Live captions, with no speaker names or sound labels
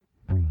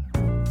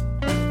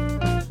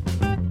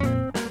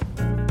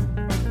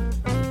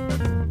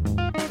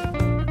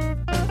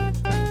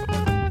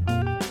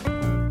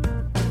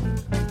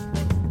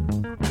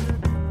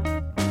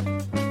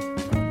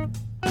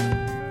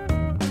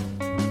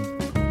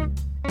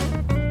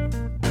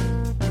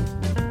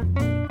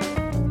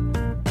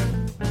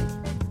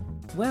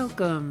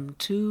Welcome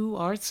to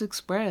Arts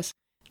Express.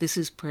 This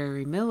is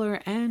Prairie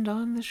Miller, and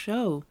on the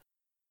show.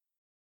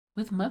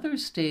 With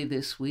Mother's Day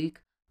this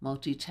week,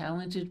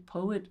 multi-talented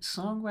poet,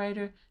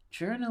 songwriter,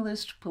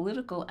 journalist,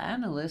 political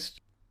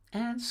analyst,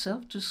 and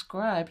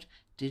self-described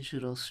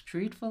digital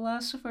street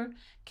philosopher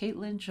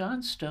Caitlin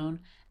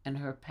Johnstone and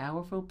her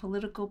powerful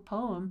political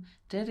poem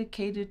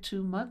dedicated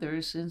to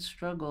mothers in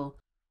struggle.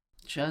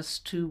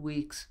 Just 2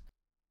 weeks.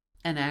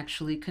 And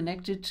actually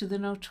connected to the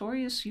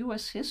notorious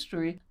U.S.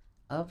 history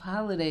of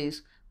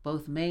holidays,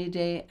 both May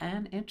Day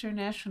and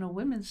International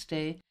Women's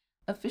Day,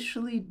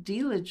 officially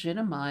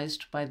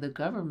delegitimized by the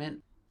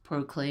government,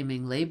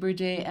 proclaiming Labor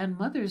Day and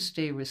Mother's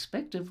Day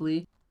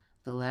respectively,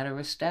 the latter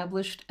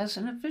established as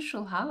an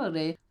official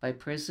holiday by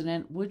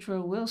President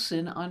Woodrow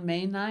Wilson on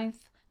May 9,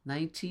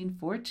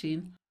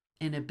 1914,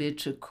 in a bid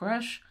to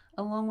crush,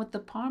 along with the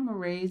Palmer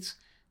Raids,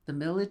 the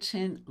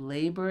militant,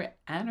 labor,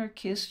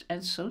 anarchist,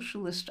 and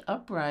socialist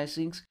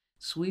uprisings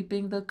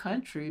sweeping the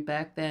country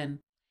back then.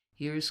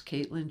 Here's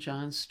Caitlin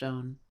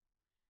Johnstone.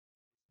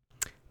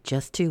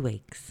 Just 2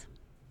 weeks.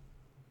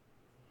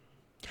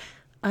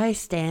 I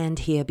stand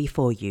here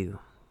before you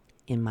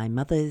in my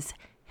mother's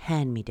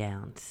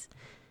hand-me-downs,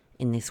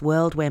 in this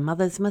world where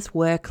mothers must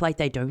work like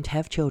they don't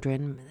have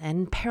children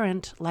and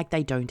parent like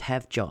they don't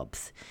have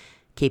jobs,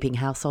 keeping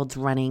households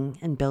running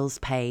and bills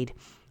paid,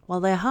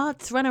 while their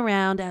hearts run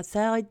around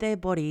outside their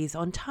bodies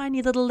on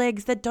tiny little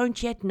legs that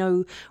don't yet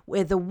know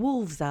where the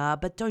wolves are,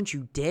 but don't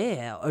you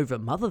dare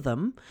over-mother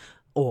them,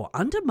 or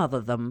under-mother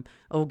them,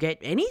 or get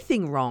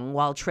anything wrong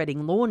while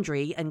treading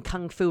laundry and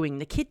kung-fuing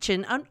the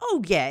kitchen. And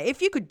oh yeah,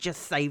 if you could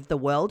just save the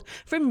world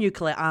from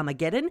nuclear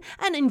Armageddon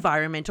and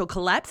environmental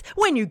collapse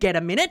when you get a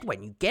minute,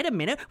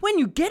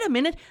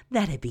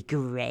 that'd be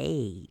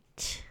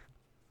great.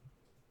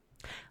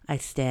 I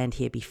stand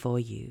here before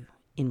you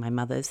in my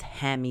mother's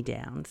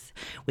hand-me-downs,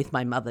 with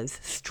my mother's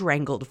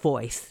strangled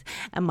voice,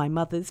 and my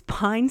mother's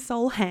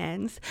pine-sol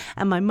hands,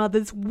 and my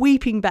mother's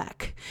weeping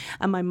back,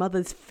 and my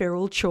mother's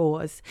feral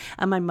chores,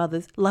 and my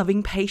mother's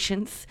loving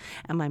patience,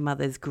 and my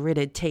mother's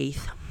gritted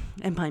teeth,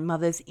 and my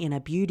mother's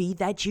inner beauty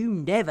that you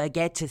never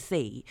get to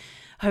see,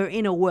 her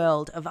inner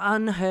world of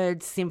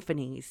unheard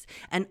symphonies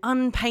and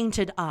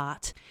unpainted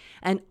art,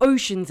 and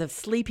oceans of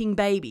sleeping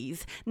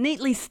babies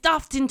neatly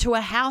stuffed into a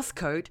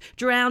housecoat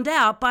drowned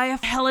out by a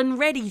Helen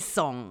Reddy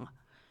song.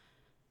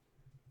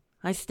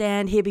 I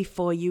stand here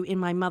before you in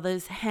my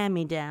mother's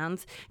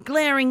hand-me-downs,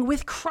 glaring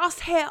with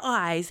crosshair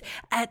eyes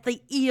at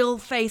the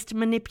eel-faced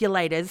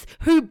manipulators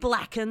who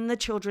blacken the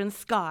children's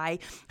sky,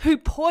 who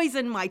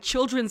poison my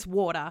children's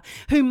water,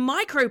 who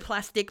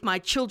microplastic my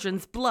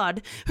children's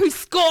blood, who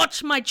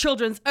scorch my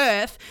children's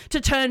earth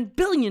to turn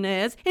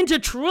billionaires into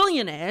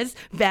trillionaires,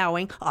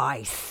 vowing,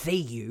 I see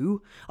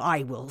you,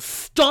 I will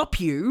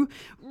stop you,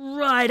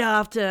 right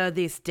after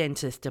this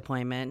dentist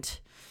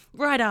appointment,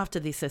 right after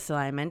this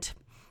assignment,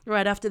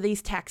 right after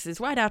these taxes,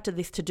 right after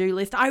this to-do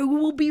list. I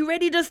will be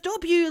ready to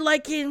stop you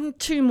like in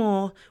 2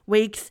 more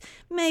weeks,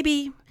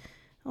 maybe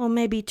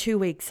 2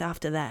 weeks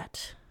after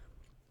that.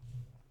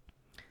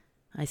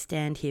 I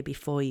stand here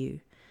before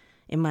you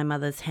in my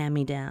mother's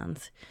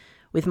hand-me-downs,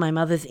 with my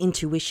mother's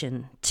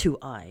intuition, 2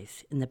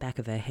 eyes in the back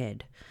of her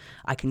head.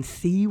 I can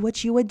see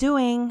what you are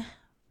doing,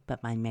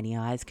 but my many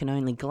eyes can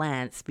only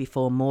glance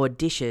before more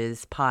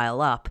dishes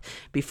pile up,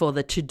 before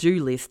the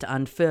to-do list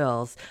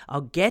unfurls.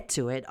 I'll get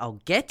to it.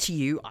 I'll get to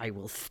you. I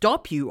will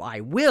stop you. I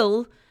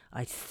will.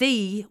 I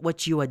see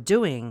what you are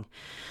doing.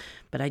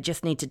 But I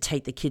just need to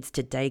take the kids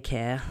to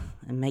daycare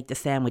and make the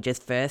sandwiches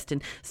first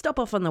and stop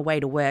off on the way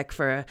to work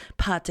for a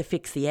part to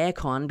fix the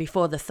aircon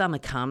before the summer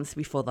comes,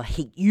 before the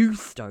heat you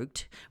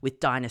stoked with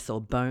dinosaur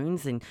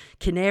bones and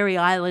Canary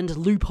Island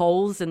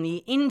loopholes and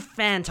the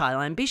infantile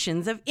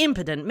ambitions of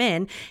impotent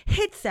men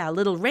hits our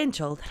little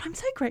rental that I'm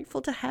so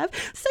grateful to have,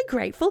 so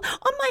grateful,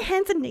 on my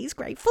hands and knees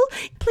grateful.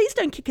 Please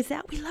don't kick us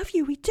out. We love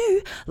you, we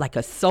do. Like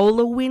a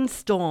solar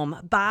windstorm,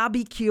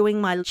 barbecuing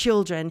my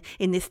children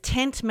in this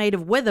tent made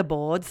of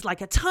weatherboards,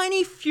 like a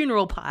tiny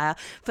funeral pyre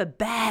for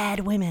bad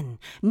women,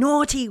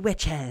 naughty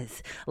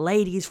witches,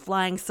 ladies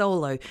flying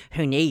solo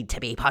who need to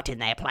be put in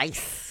their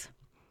place.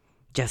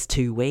 Just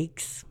 2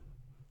 weeks.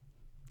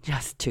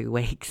 Just 2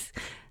 weeks.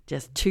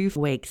 Just 2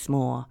 weeks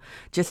more.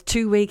 Just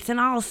 2 weeks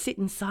and I'll sit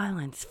in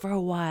silence for a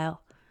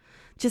while.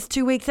 Just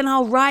 2 weeks and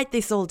I'll write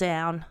this all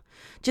down.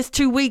 Just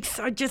 2 weeks.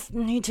 I just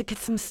need to get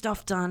some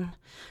stuff done.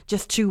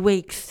 Just 2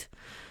 weeks.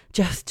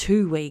 Just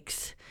 2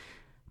 weeks.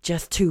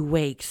 Just 2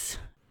 weeks.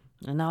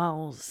 And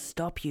I'll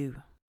stop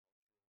you.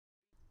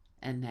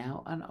 And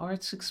now on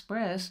Arts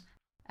Express,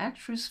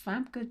 actress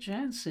Famke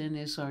Janssen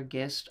is our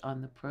guest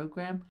on the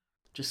program,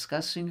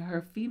 discussing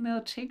her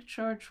female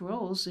take-charge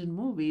roles in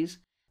movies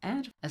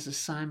and as a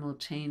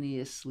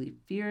simultaneously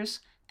fierce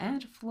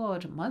and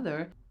flawed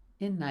mother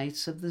in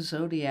Knights of the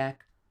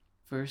Zodiac.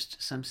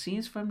 First, some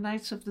scenes from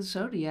Knights of the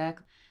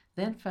Zodiac,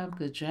 then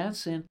Famke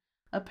Janssen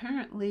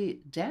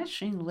apparently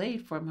dashing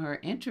late from her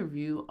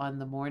interview on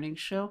the morning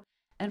show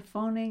and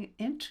phoning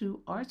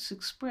into Arts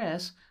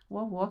Express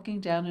while walking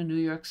down a New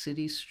York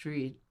City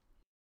street.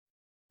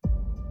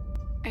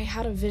 I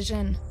had a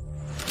vision.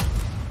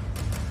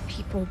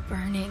 People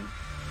burning.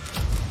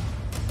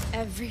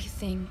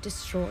 Everything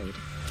destroyed.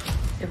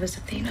 It was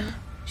Athena.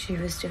 She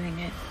was doing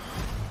it.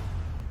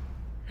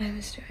 I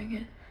was doing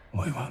it.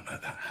 We won't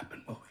let that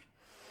happen, will we?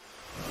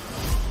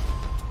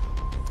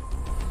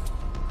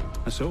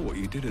 I saw what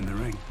you did in the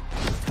ring.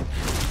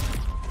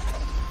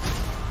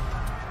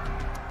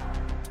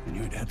 I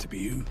knew it had to be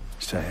you,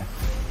 Saya.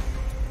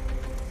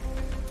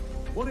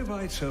 What if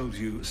I told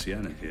you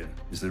Sienna here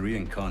is the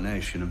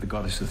reincarnation of the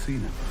goddess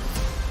Athena?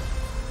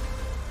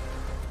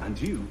 And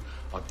you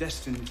are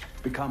destined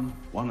to become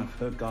one of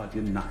her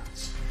guardian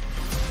knights.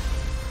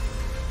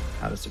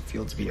 How does it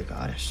feel to be a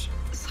goddess?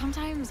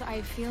 Sometimes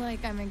I feel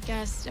like I'm a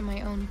guest in my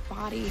own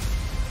body.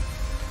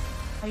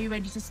 Are you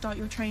ready to start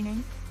your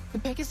training? The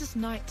Pegasus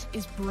Knight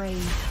is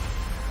brave,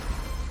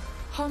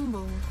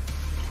 humble,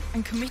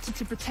 and committed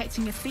to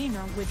protecting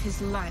Athena with his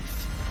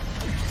life.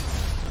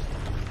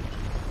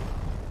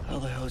 How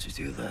the hell did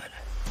you do that?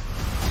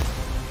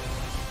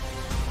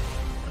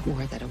 The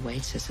war that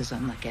awaits us is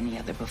unlike any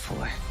other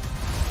before.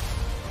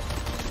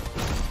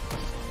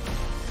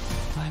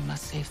 I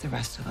must save the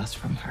rest of us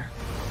from her.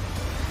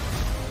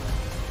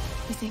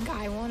 You think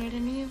I wanted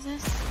any of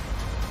this?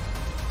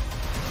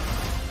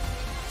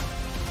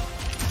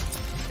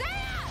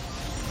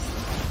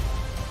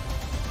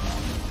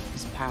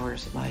 His power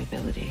is a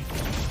liability.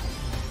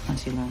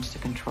 Once he learns to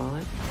control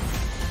it,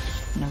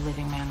 no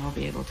living man will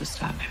be able to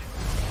stop it.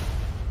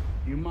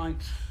 You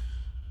might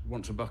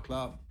want to buckle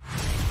up.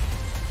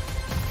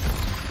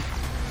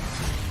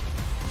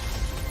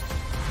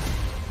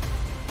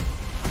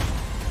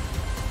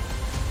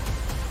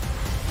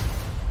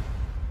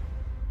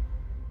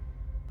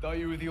 Thought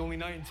you were the only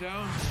knight in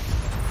town?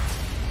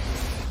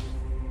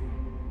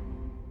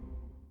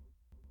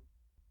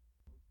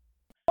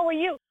 How are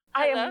you?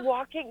 I Hello? am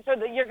walking, so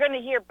that you're going to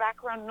hear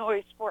background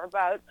noise for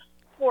about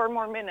 4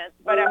 more minutes,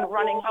 but I'm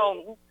running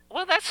home.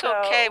 Well, that's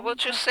okay. We'll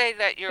just say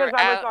that you're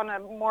Because I was out. on a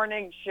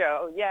morning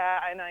show, yeah,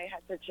 and I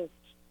had to just,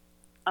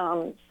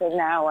 so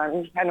now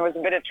and there was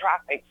a bit of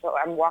traffic, so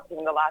I'm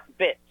walking the last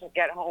bit to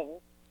get home.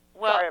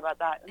 Well, Sorry about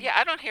that. yeah,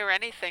 I don't hear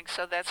anything,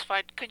 so that's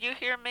fine. Can you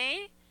hear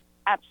me?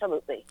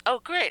 Absolutely. Oh,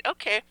 great.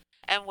 Okay.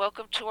 And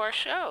welcome to our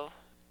show.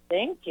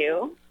 Thank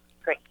you.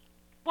 Great.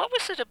 What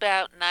was it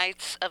about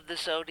Knights of the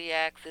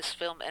Zodiac, this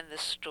film and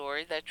this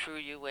story, that drew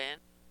you in?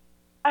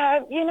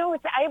 I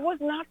was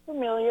not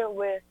familiar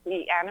with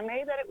the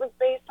anime that it was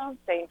based on,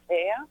 Saint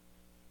Seiya.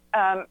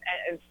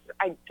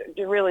 I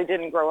really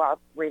didn't grow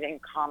up reading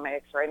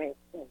comics or any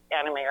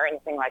anime or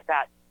anything like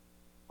that.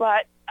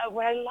 But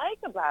what I like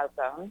about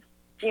them,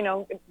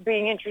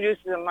 being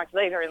introduced to them much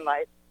later in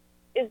life,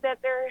 is that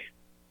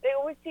they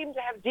always seem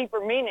to have deeper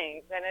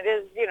meanings, and it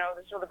is,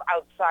 the sort of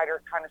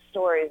outsider kind of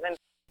stories. And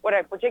what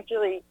I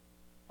particularly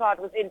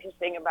thought was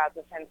interesting about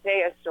the Saint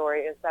Seiya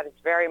story is that it's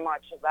very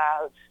much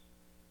about,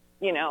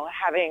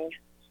 having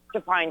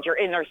to find your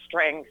inner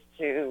strength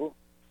to,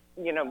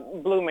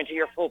 bloom into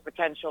your full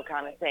potential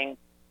kind of thing.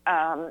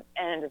 And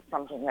it's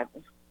something that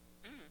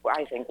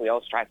I think we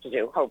all strive to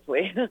do,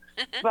 hopefully.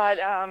 But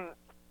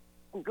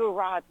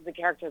Gurat, the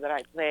character that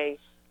I play,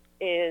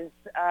 is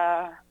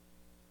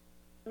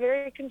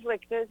very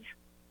conflicted.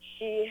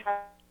 She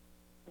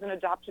has an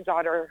adopted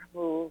daughter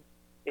who,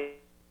 the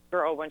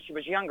girl, when she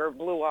was younger,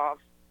 blew off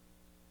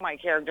my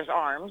character's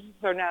arms.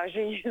 So now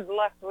she is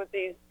left with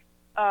these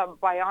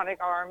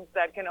bionic arms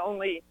that can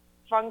only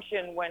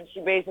function when she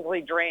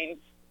basically drains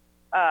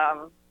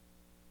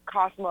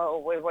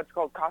with what's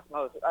called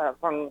cosmos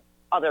from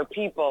other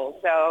people.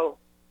 So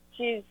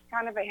she's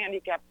kind of a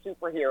handicapped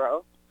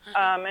superhero.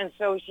 And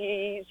so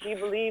she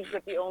believes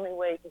that the only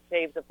way to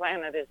save the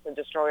planet is to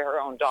destroy her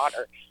own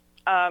daughter.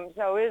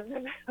 So it's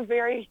a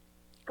very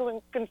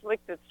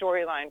conflicted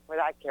storyline for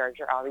that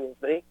character,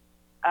 obviously.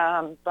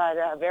 But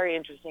a very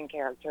interesting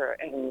character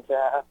and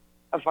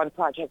a fun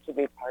project to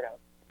be part of.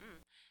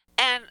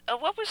 And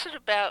what was it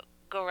about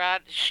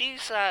Gurat?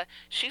 She's a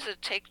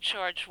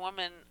take-charge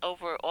woman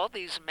over all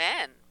these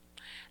men,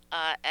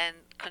 and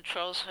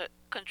controls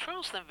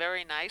them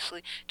very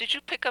nicely. Did you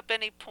pick up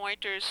any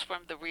pointers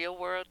from the real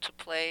world to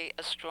play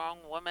a strong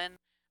woman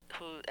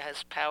who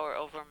has power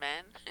over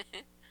men?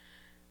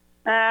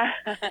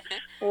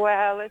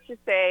 Well, let's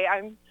just say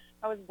I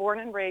was born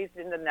and raised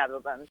in the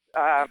Netherlands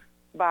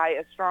by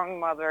a strong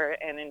mother,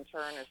 and in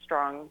turn a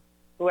strong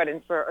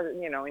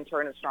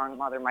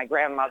mother, my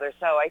grandmother.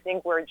 So I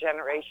think we're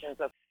generations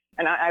of,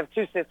 and I have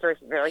 2 sisters,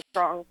 very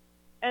strong,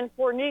 and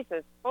 4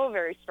 nieces, all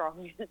very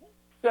strong.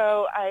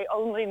 So I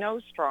only know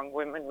strong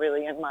women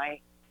really in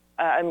my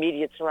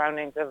immediate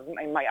surroundings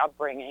in my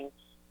upbringing.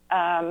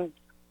 And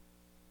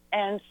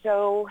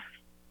so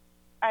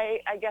I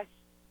guess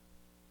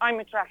I'm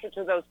attracted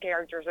to those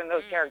characters, and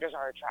those characters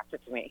are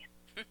attracted to me.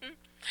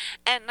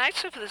 And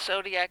Knights of the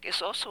Zodiac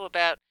is also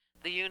about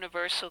the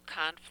universal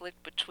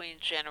conflict between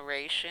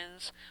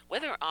generations,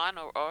 whether on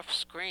or off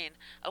screen.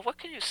 What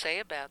can you say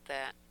about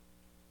that?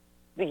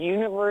 The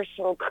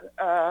universal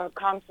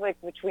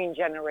conflict between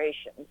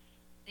generations.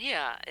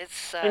 Yeah,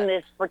 it's in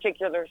this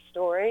particular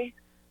story.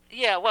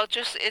 Yeah, well,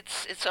 just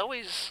it's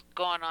always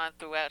gone on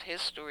throughout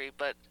history,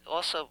 but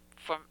also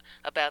from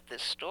about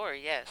this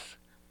story. Yes.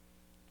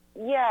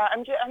 Yeah,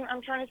 I'm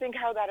trying to think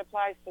how that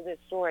applies to this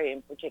story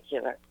in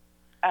particular.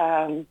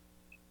 But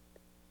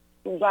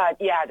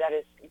yeah, that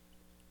is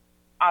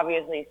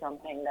obviously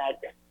something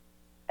that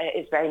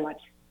is very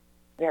much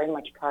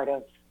part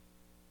of,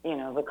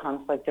 the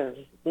conflict of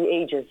the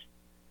ages,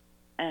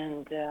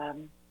 and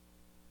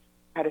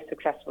how to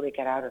successfully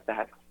get out of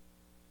that,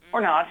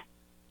 or not,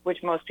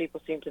 which most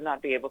people seem to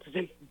not be able to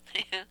do.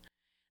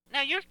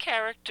 Now, your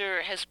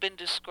character has been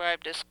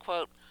described as,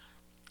 quote,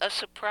 a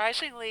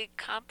surprisingly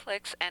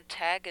complex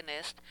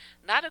antagonist,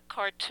 not a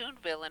cartoon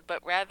villain,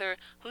 but rather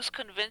who's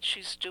convinced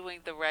she's doing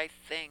the right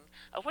thing.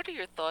 What are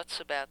your thoughts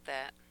about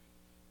that?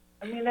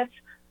 I mean, I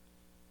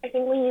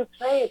think when you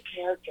play a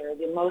character,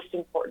 the most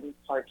important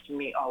part to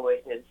me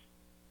always is,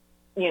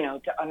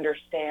 to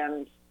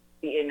understand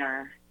the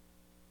inner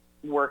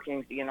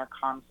workings, the inner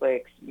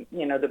conflicts,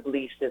 the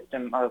belief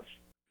system of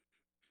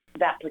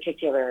that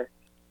particular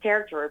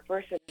character or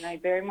person. And I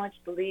very much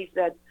believe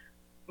that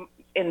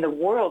in the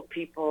world,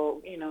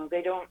 people,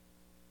 they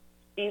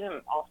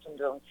often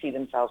don't see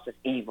themselves as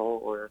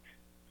evil or,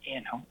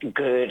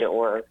 good,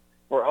 or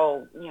we're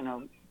all,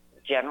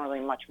 generally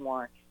much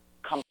more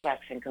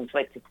complex and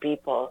conflicted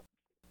people.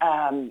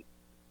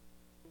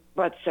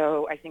 But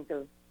so I think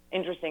the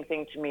interesting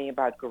thing to me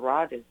about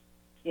Garad is,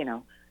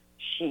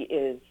 she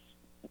is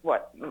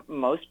what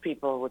most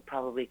people would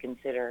probably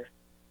consider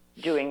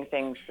doing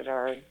things that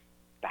are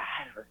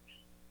bad or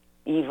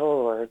evil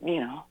or,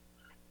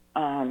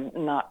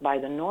 not by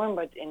the norm,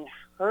 but in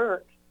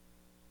her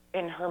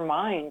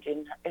mind,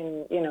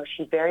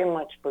 she very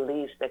much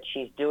believes that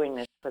she's doing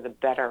this for the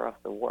better of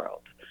the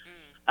world.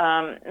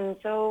 And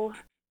so,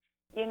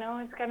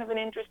 it's kind of an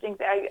interesting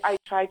thing. I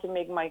try to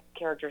make my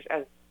characters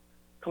as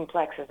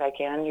complex as I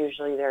can.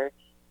 Usually they're,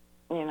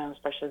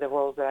 especially the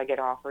roles that I get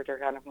offered are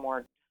kind of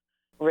more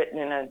written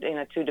in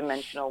a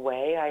two-dimensional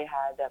way. I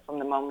had, from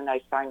the moment I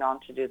signed on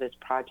to do this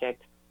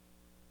project,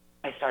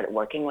 I started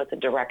working with the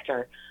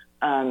director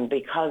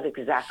because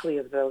exactly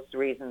of those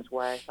reasons,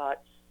 where I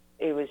thought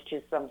it was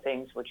just some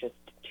things were just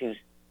too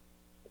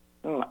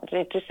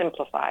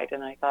simplified.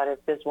 And I thought,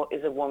 if this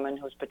is a woman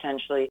who's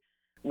potentially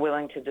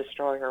willing to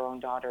destroy her own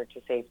daughter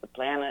to save the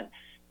planet,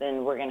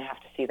 then we're going to have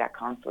to see that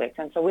conflict.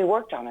 And so we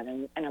worked on it,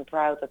 and I'm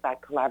proud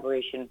that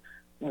collaboration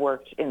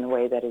worked in the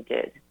way that it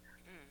did.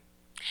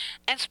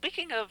 And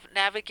speaking of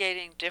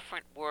navigating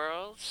different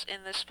worlds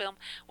in this film,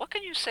 what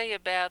can you say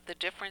about the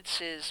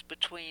differences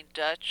between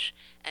Dutch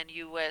and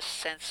U.S.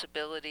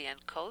 sensibility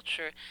and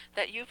culture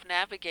that you've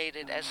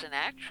navigated as an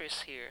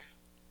actress here?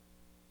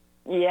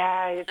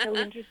 Yeah, it's so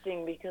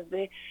interesting because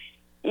I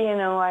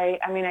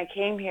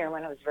came here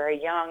when I was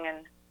very young,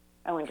 and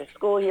I went to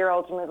school here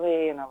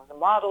ultimately, and I was a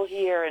model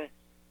here.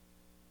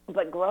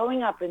 But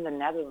growing up in the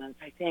Netherlands,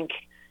 I think,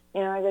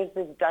 there's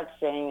this Dutch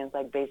saying, it's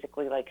like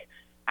basically like,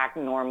 act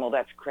normal,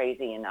 that's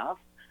crazy enough.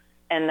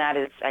 And that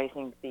is, I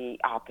think, the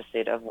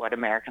opposite of what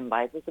American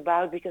life is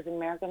about, because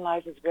American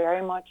life is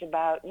very much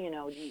about,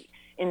 the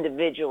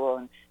individual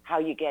and how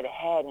you get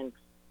ahead and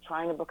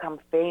trying to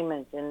become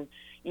famous and,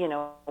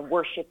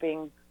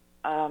 worshiping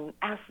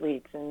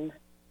athletes and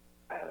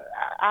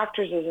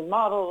actresses and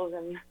models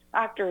and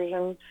actors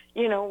and,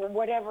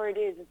 whatever it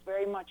is. It's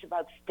very much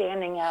about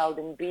standing out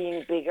and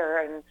being bigger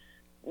and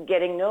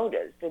getting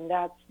noticed. And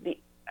that's the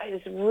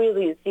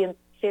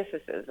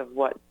antithesis of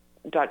what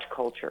Dutch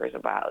culture is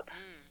about.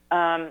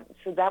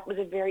 So that was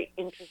a very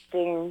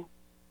interesting,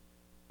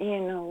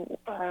 change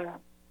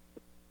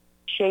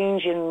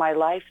in my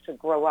life, to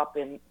grow up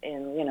in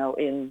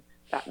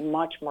that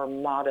much more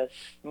modest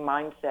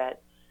mindset,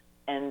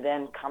 and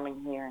then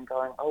coming here and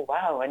going, oh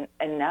wow, and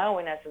now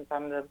in essence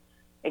I'm the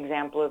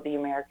example of the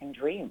American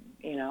dream.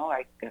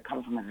 I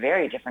come from a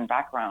very different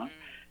background,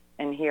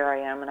 and here I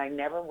am, and I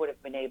never would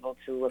have been able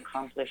to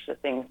accomplish the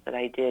things that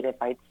I did if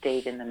I'd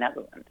stayed in the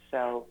Netherlands.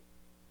 So,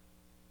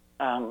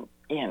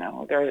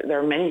 there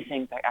are many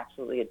things I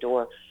absolutely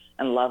adore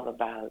and love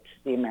about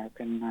the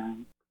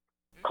American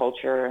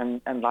culture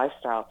and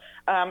lifestyle.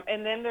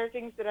 And then there are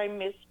things that I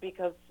miss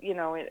because,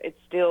 it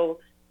still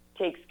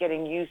takes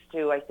getting used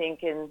to. I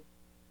think in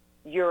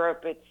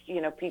Europe, it's,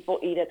 people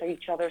eat at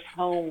each other's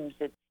homes.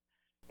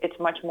 It's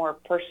much more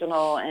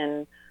personal,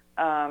 and,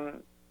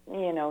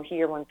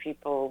 here when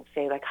people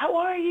say, like, how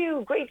are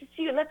you? Great to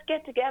see you. Let's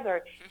get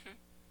together.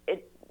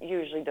 It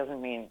usually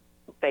doesn't mean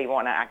they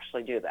want to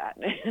actually do that.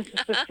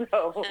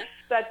 So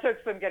that took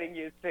some getting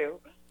used to.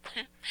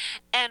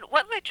 And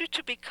what led you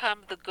to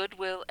become the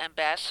Goodwill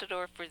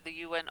Ambassador for the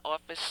UN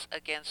Office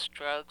Against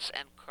Drugs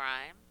and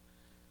Crime?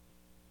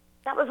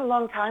 That was a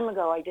long time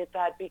ago. I did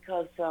that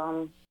because,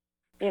 I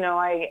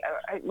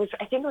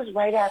think it was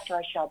right after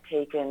I shot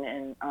Taken,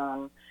 and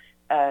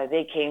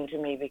they came to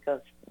me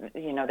because,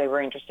 they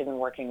were interested in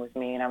working with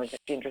me, and I was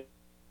interested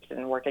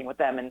in working with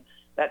them, and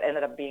that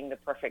ended up being the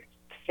perfect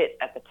fit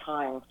at the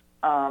time.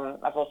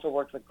 I've also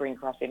worked with Green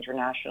Cross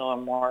International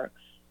on more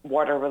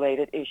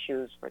water-related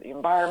issues for the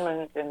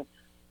environment, and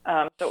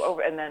and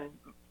then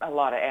a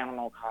lot of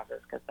animal causes,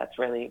 because that's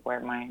really where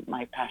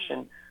my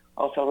passion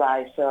also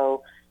lies.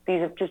 So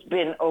these have just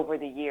been over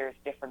the years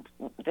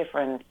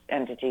different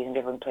entities and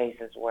different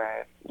places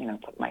where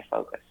I've put my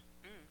focus.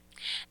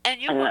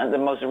 And the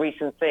most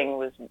recent thing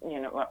was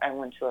I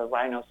went to a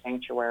rhino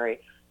sanctuary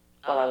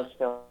while I was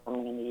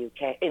filming in the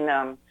UK in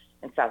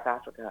South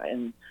Africa,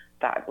 and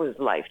that was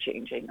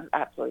life-changing,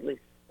 absolutely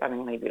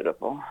stunningly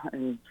beautiful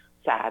and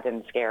sad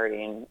and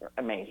scary and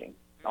amazing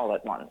all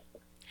at once.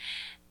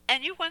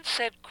 And you once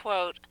said,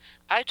 quote,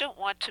 "I don't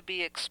want to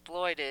be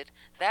exploited.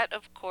 That,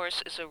 of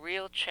course, is a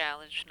real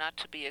challenge, not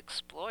to be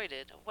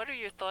exploited." What are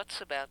your thoughts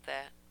about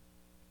that?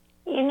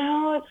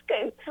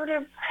 It's sort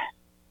of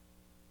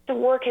a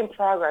work in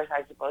progress,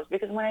 I suppose,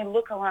 because when I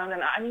look around,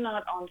 and I'm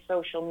not on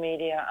social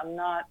media, I'm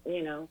not,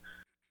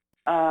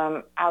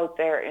 out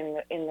there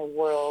in the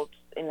world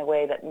in the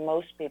way that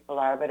most people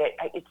are, but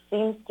it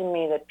seems to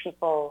me that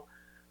people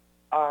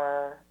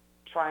are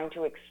trying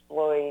to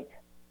exploit,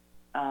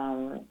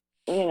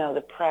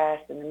 the press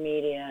and the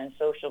media and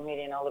social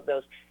media and all of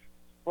those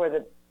for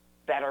the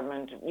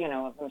betterment,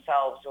 of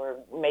themselves or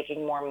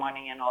making more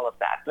money and all of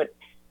that. But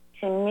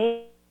to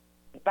me,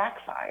 it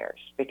backfires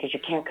because you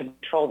can't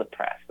control the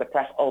press. The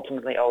press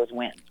ultimately always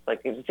wins,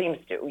 like it seems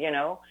to,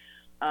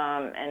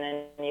 and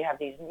then you have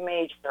these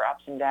major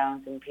ups and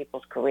downs in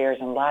people's careers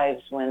and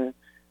lives when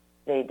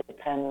they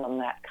depend on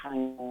that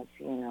kind of,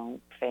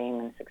 fame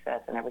and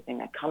success and everything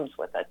that comes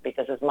with it.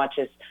 Because as much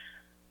as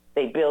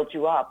they build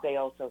you up, they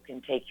also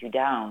can take you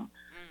down.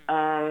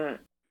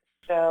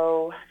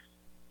 So,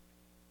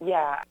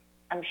 yeah,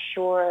 I'm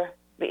sure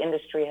the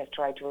industry has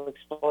tried to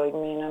exploit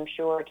me, and I'm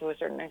sure to a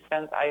certain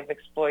extent I've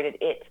exploited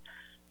it.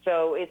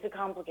 So it's a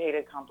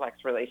complicated,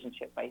 complex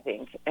relationship, I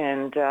think.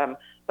 And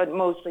but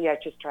mostly I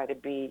just try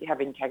to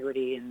have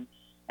integrity and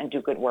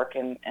do good work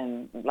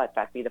and let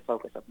that be the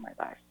focus of my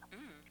life.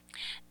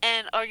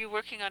 And are you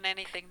working on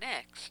anything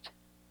next?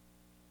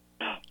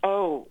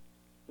 Oh,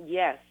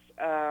 yes.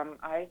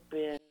 I've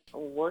been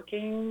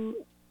working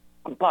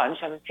a bunch.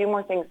 I have a few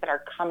more things that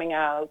are coming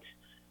out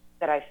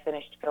that I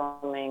finished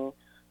filming.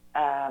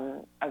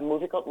 A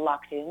movie called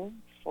Locked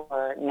In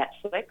for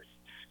Netflix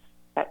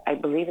that I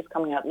believe is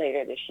coming out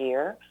later this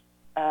year.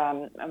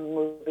 A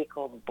movie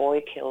called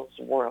Boy Kills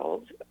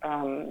World.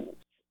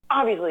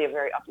 Obviously a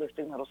very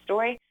uplifting little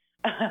story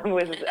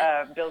with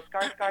Bill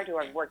Skarsgård, who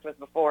I've worked with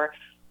before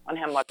on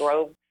Hemlock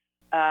Grove,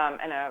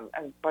 and a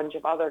bunch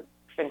of other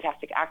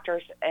fantastic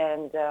actors,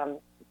 and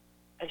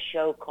a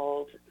show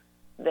called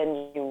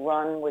Then You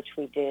Run, which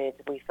we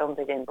filmed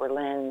it in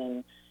Berlin,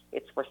 and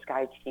it's for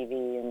Sky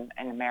TV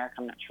in America.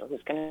 I'm not sure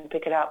who's going to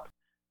pick it up.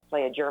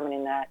 Play a German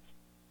in that.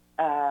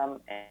 I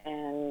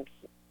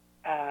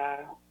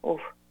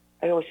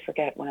always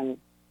forget what I'm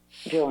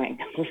doing.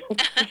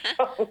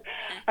 So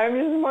I'm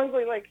just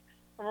mostly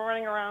I'm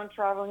running around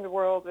traveling the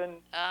world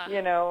and,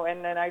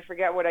 and then I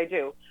forget what I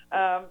do.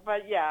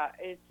 But yeah,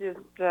 it's just,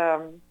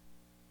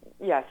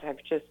 yes,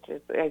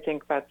 I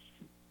think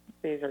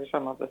these are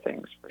some of the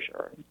things for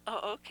sure.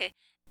 Oh, okay.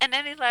 And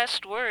any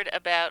last word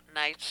about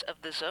Knights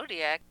of the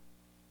Zodiac?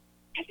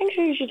 I think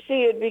you should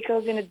see it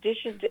because in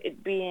addition to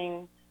it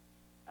being,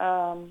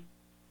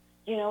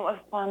 a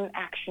fun,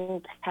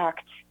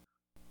 action-packed,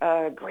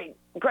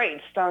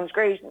 great stunts,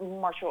 great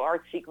martial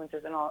arts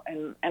sequences and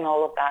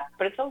all of that,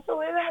 but it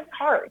has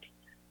heart.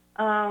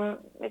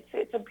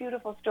 It's a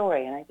beautiful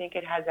story, and I think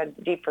it has a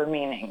deeper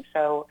meaning.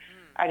 So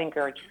I'd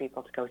encourage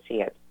people to go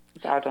see it.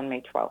 It's out on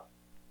May 12th.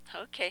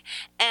 Okay.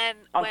 And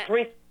on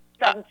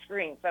 3,000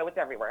 screens, so it's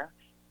everywhere.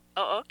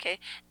 Oh, okay.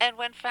 And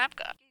when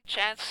Famke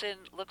Janssen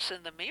looks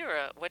in the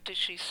mirror, what does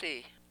she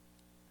see?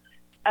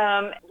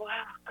 Well,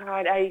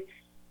 God,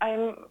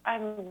 I'm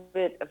a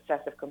bit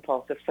obsessive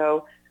compulsive,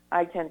 so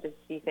I tend to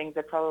see things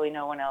that probably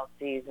no one else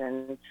sees,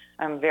 and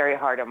I'm very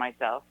hard on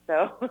myself.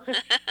 So,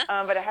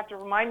 but I have to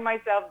remind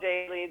myself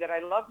daily that I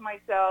love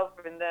myself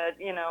and that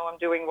I'm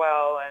doing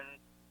well,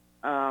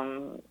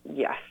 and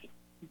yes,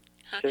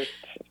 just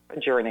a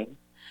journey.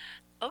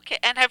 Okay,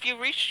 and have you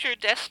reached your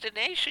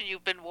destination?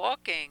 You've been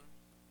walking.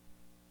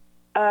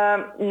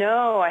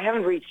 No, I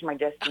haven't reached my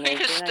destination.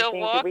 You're still I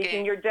think walking.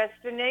 Reaching your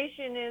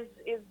destination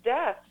is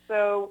death.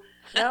 So,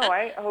 no,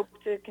 I hope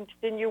to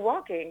continue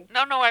walking.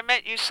 No, I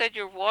meant you said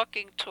you're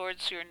walking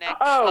towards your next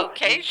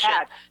location.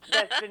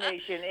 That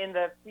destination in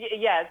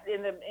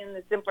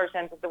the simpler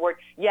sense of the word.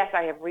 Yes,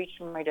 I have reached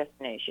my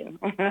destination.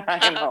 I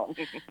am home.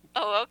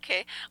 Oh,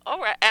 okay. All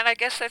right. And I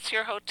guess that's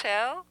your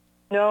hotel?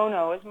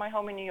 No, it's my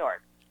home in New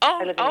York.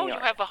 You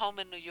have a home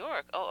in New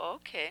York. Oh,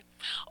 okay.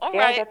 All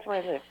right. Yeah, that's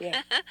where I live,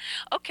 yeah.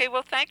 Okay,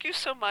 well, thank you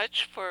so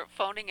much for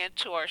phoning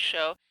into our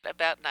show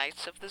about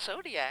Knights of the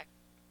Zodiac.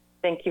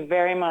 Thank you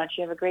very much.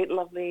 You have a great,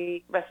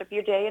 lovely rest of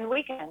your day and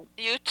weekend.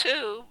 You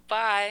too.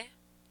 Bye.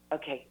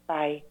 Okay,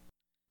 bye.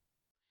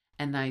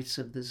 And Knights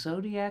of the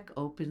Zodiac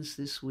opens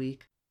this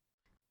week.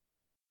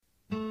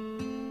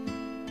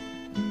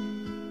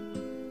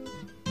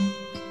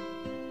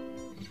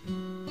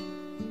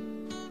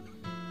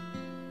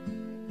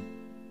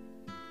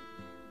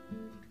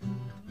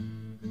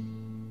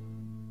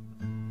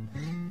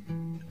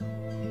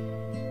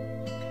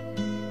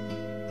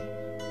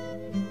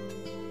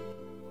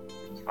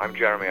 I'm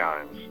Jeremy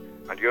Irons,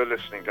 and you're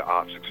listening to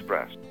Arts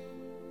Express.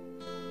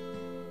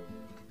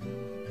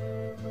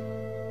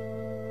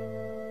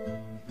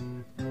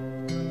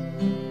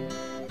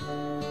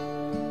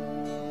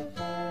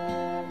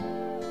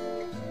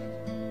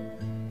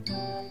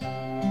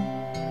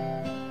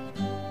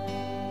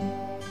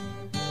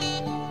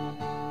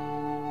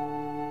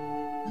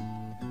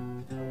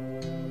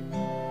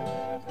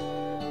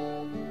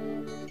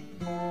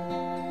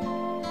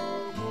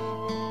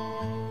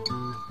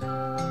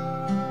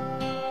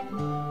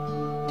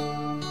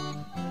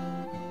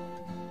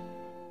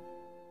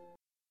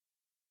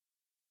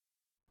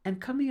 And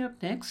coming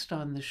up next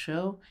on the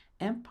show,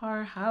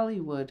 Empire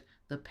Hollywood,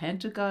 the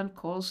Pentagon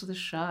Calls the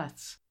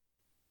Shots.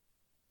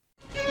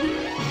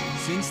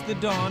 Since the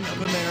dawn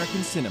of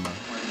American cinema,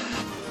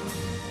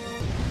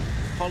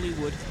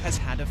 Hollywood has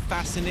had a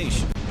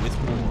fascination with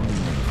war.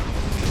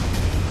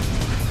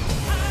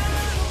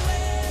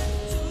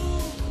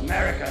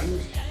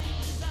 Americans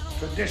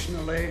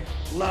traditionally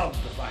love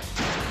to fight.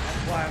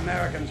 That's why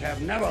Americans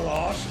have never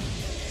lost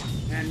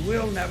and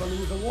will never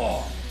lose a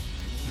war.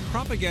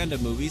 Propaganda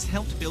movies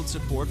helped build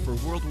support for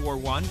World War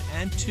I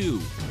and II,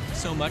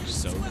 so much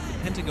so that the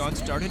Pentagon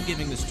started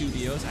giving the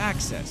studios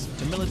access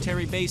to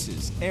military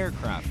bases,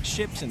 aircraft,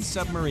 ships, and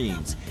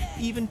submarines,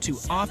 even to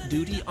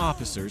off-duty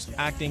officers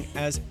acting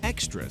as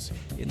extras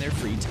in their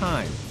free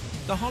time.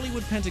 The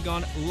Hollywood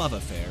Pentagon love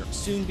affair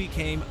soon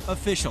became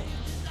official.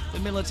 The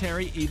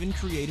military even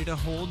created a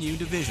whole new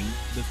division,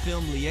 the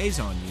Film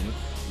Liaison Unit,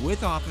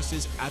 with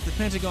offices at the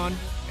Pentagon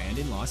and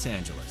in Los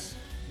Angeles.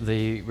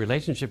 The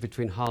relationship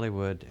between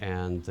Hollywood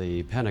and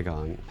the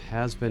Pentagon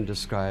has been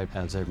described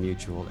as a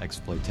mutual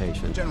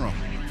exploitation. General,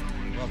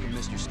 welcome,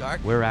 Mr. Stark.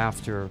 We're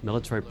after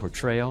military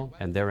portrayal,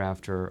 and they're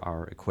after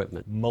our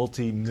equipment.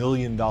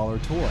 Multi-million-dollar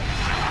tour.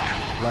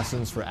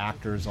 Lessons for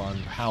actors on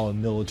how a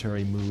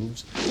military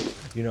moves.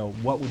 You know,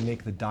 what would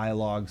make the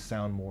dialogue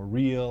sound more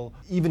real,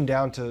 even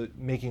down to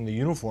making the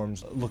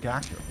uniforms look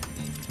accurate.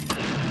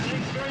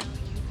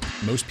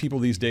 Most people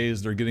these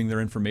days, they're getting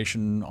their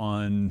information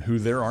on who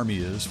their army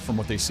is from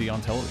what they see on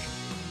television.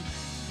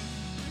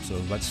 So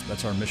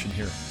that's our mission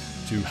here,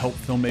 to help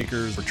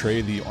filmmakers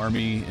portray the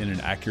army in an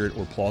accurate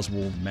or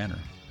plausible manner.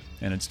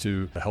 And it's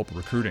to help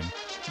recruiting.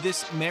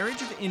 This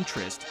marriage of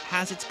interest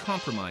has its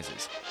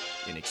compromises.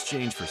 In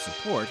exchange for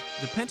support,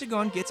 the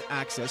Pentagon gets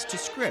access to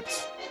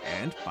scripts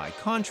and, by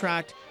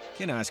contract,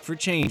 can ask for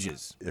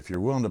changes. If you're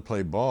willing to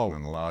play ball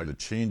and allow the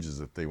changes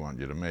that they want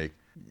you to make,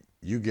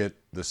 you get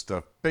this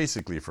stuff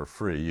basically for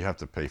free. You have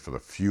to pay for the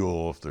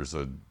fuel if there's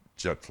a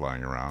jet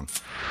flying around.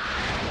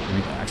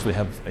 We actually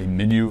have a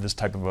menu. This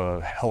type of a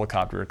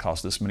helicopter, it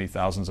costs this many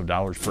thousands of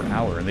dollars per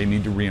hour, and they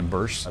need to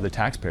reimburse the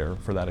taxpayer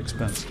for that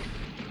expense.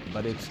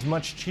 But it's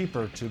much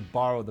cheaper to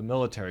borrow the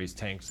military's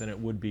tanks than it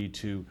would be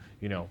to,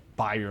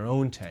 buy your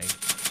own tank.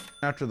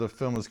 After the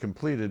film is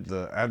completed,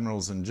 the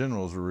admirals and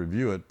generals will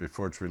review it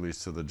before it's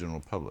released to the general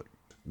public,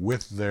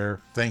 with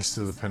their thanks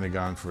to the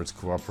Pentagon for its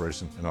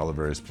cooperation in all the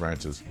various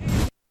branches.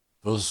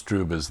 Phil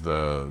Strube is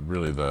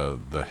really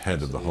the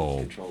head of the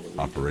whole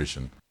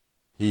operation.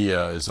 He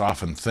is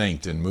often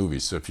thanked in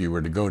movies, so if you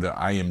were to go to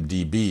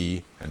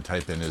IMDb and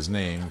type in his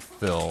name,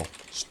 Phil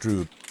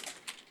Strube,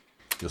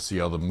 you'll see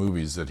all the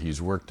movies that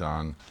he's worked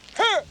on.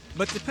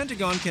 But the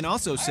Pentagon can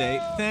also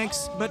say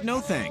thanks, but no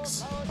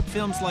thanks.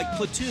 Films like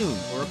Platoon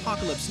or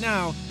Apocalypse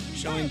Now,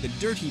 showing the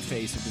dirty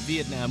face of the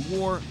Vietnam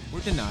War,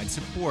 were denied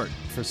support.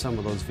 For some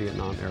of those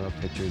Vietnam-era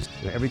pictures,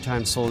 every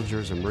time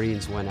soldiers or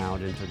Marines went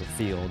out into the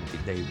field,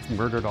 they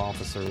murdered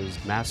officers,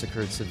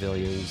 massacred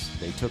civilians,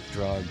 they took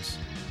drugs,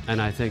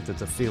 and I think that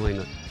the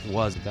feeling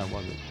was that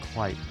wasn't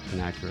quite an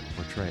accurate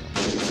portrayal.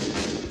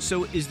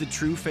 So is the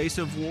true face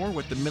of war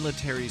what the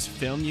military's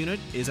film unit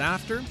is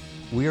after?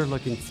 We are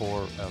looking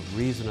for a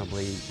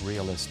reasonably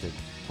realistic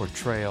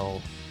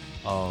portrayal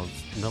of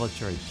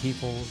military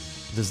people.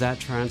 Does that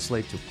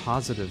translate to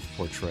positive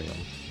portrayal?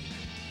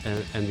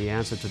 And the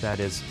answer to that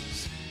is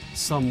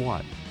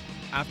somewhat.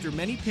 After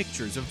many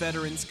pictures of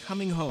veterans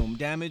coming home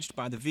damaged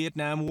by the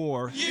Vietnam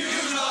War,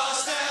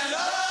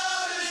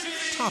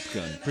 Top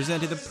Gun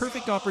presented the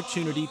perfect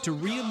opportunity to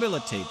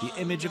rehabilitate the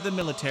image of the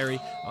military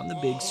on the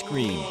big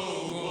screen.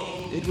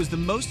 It was the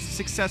most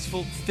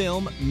successful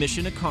film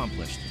mission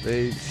accomplished.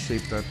 They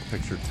shaped that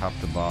picture top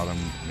to bottom,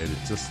 made it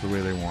just the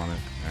way they wanted,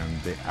 and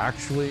they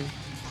actually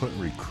put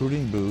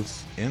recruiting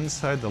booths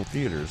inside the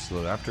theaters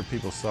so that after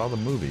people saw the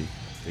movie,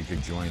 they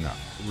could join up.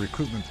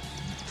 Recruitment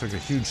took a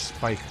huge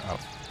spike up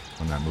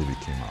when that movie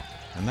came out.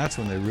 And that's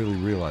when they really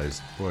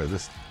realized, boy,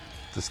 this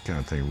kind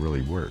of thing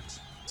really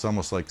works. It's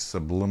almost like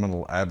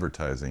subliminal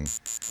advertising.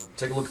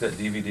 Take a look at that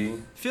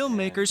DVD.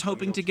 Filmmakers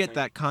hoping to get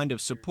that kind of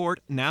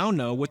support now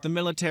know what the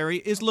military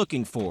is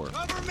looking for.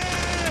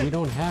 We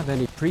don't have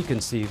any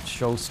preconceived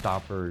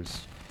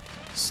showstoppers.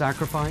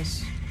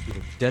 Sacrifice,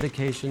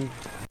 dedication,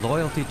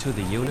 loyalty to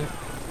the unit,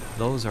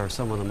 those are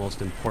some of the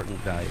most important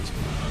values.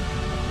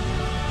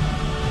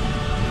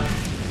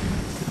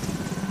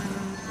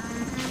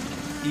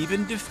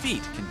 Even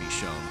defeat can be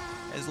shown.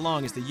 as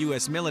long as the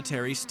U.S.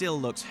 military still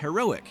looks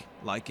heroic,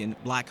 like in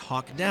Black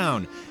Hawk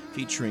Down,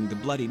 featuring the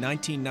bloody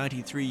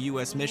 1993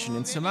 U.S. mission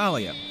in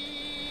Somalia.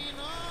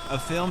 A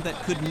film that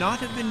could not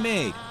have been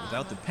made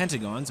without the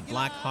Pentagon's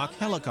Black Hawk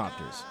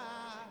helicopters.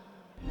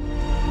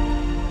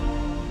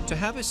 To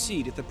have a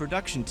seat at the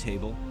production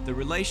table, the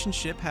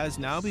relationship has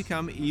now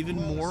become even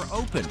more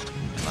open,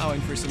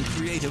 allowing for some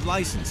creative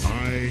license.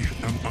 I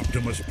am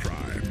Optimus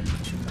Prime.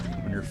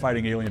 When you're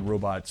fighting alien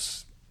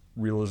robots,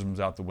 realism's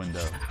out the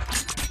window.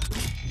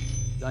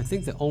 I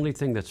think the only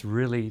thing that's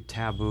really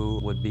taboo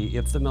would be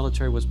if the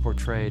military was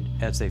portrayed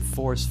as a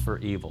force for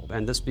evil,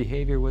 and this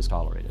behavior was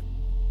tolerated.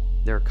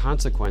 There are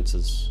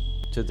consequences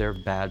to their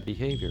bad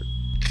behavior.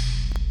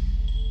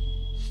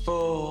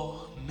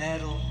 Full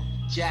metal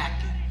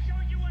jacket.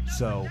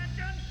 So,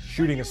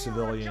 shooting a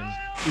civilian,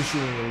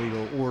 issuing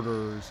illegal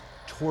orders,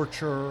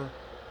 torture,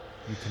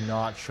 you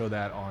cannot show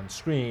that on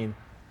screen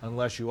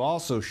unless you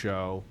also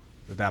show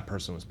that that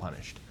person was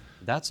punished.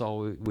 That's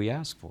all we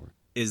ask for.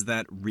 Is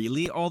that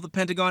really all the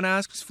Pentagon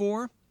asks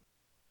for?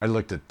 I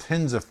looked at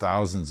tens of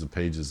thousands of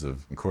pages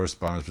of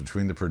correspondence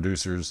between the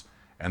producers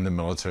and the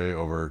military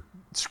over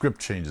script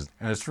changes,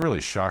 and it's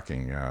really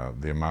shocking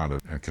the amount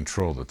of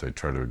control that they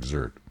try to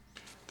exert.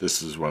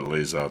 This is what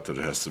lays out that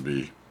it has to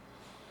be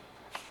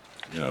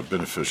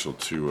beneficial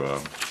to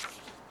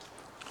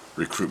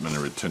recruitment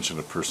and retention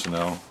of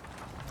personnel.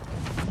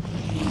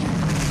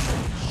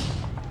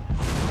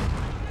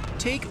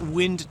 Take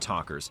Wind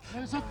Talkers,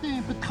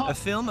 a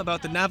film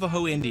about the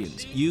Navajo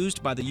Indians,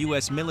 used by the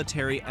U.S.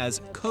 military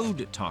as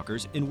code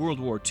talkers in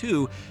World War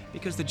II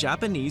because the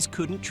Japanese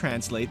couldn't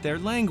translate their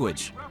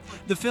language.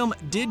 The film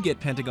did get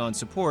Pentagon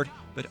support,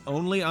 but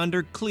only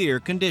under clear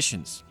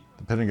conditions.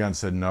 The Pentagon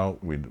said, no,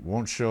 we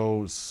won't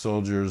show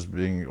soldiers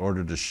being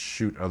ordered to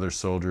shoot other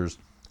soldiers,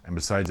 and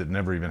besides, it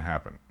never even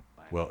happened.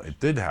 Well,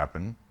 it did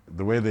happen.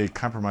 The way they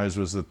compromised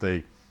was that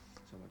they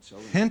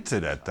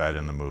hinted at that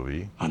in the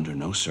movie. Under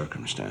no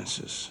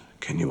circumstances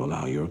can you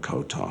allow your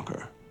code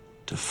talker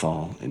to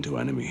fall into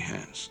enemy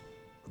hands.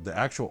 The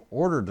actual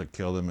order to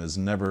kill them is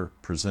never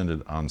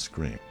presented on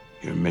screen.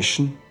 Your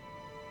mission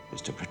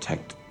is to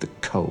protect the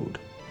code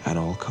at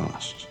all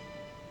costs.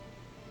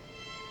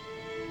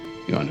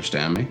 You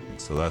understand me?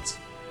 So that's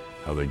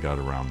how they got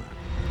around that.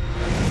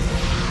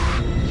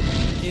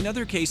 In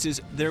other cases,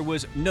 there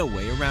was no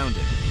way around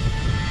it.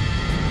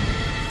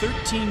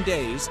 13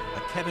 Days, a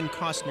Kevin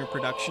Costner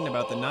production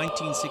about the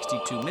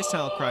 1962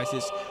 missile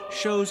crisis,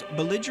 shows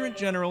belligerent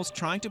generals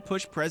trying to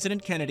push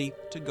President Kennedy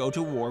to go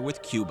to war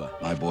with Cuba.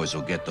 My boys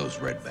will get those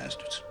red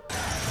bastards.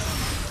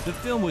 The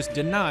film was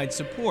denied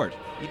support,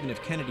 even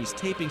if Kennedy's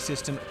taping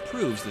system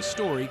proves the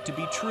story to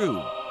be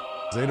true.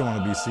 They don't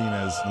want to be seen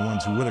as the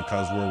ones who would have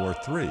caused World War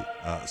III.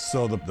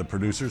 So the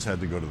producers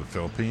had to go to the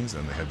Philippines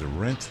and they had to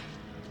rent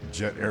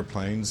jet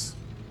airplanes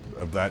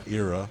of that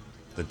era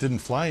that didn't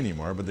fly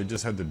anymore, but they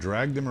just had to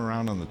drag them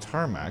around on the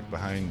tarmac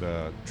behind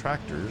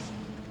tractors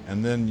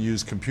and then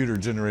use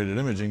computer-generated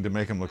imaging to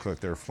make them look like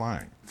they were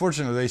flying.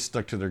 Fortunately, they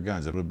stuck to their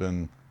guns. It would have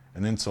been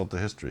an insult to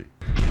history.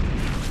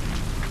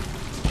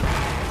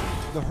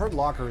 The Hurt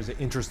Locker is an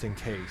interesting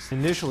case.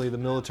 Initially, the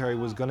military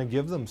was going to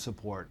give them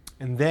support,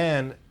 and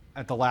then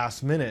at the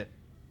last minute,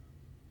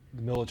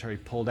 the military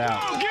pulled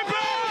out. Get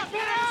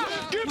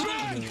back! Get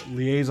back! The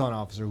liaison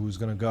officer who was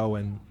going to go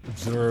and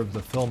observe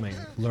the filming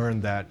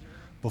learned that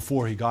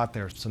before he got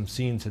there, some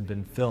scenes had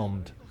been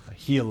filmed,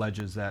 he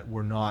alleges, that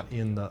were not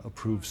in the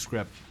approved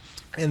script,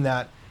 and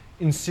that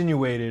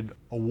insinuated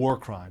a war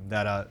crime,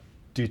 that a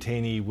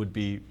detainee would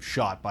be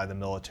shot by the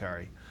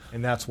military.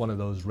 And that's one of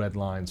those red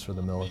lines for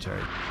the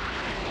military.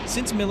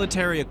 Since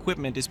military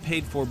equipment is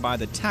paid for by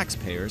the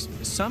taxpayers,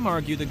 some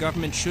argue the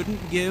government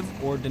shouldn't give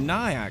or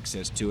deny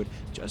access to it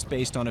just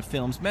based on a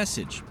film's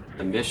message.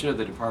 The mission of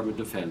the Department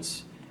of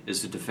Defense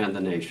is to defend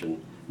the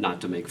nation, not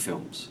to make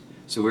films.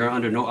 So we're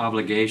under no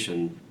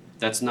obligation.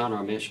 That's not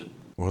our mission.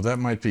 Well, that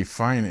might be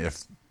fine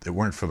if it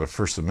weren't for the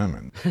First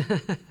Amendment.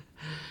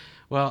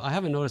 Well, I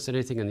haven't noticed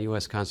anything in the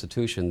U.S.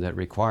 Constitution that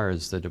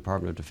requires the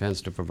Department of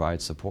Defense to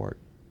provide support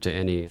to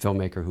any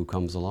filmmaker who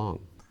comes along.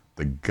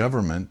 The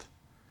government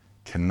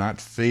cannot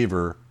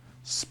favor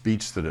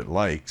speech that it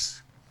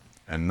likes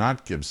and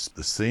not give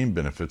the same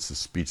benefits to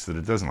speech that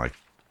it doesn't like.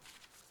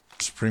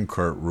 The Supreme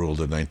Court ruled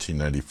in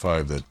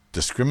 1995 that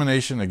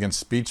discrimination against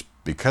speech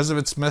because of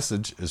its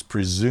message is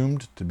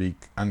presumed to be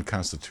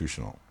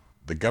unconstitutional.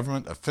 The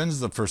government offends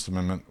the First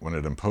Amendment when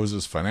it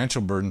imposes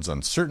financial burdens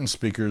on certain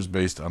speakers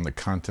based on the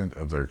content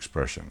of their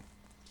expression.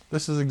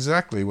 This is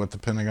exactly what the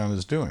Pentagon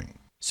is doing.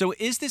 So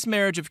is this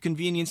marriage of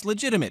convenience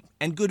legitimate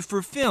and good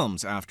for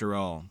films, after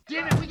all?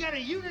 Damn it, we got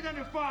a unit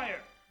under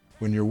fire!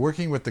 When you're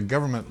working with the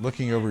government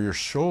looking over your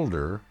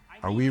shoulder,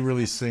 are we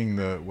really seeing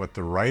what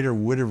the writer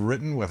would have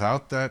written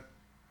without that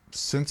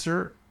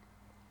censor?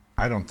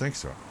 I don't think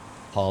so.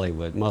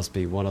 Hollywood must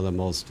be one of the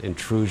most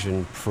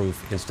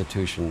intrusion-proof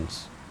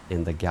institutions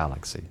in the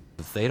galaxy.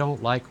 If they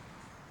don't like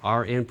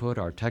our input,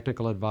 our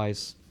technical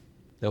advice,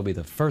 they'll be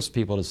the first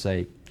people to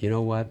say, you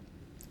know what,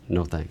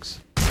 no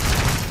thanks.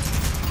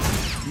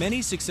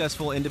 Many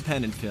successful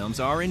independent films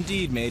are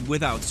indeed made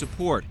without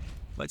support,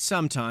 but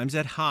sometimes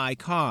at high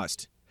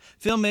cost.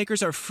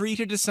 Filmmakers are free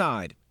to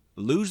decide,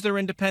 lose their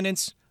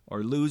independence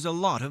or lose a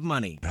lot of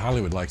money.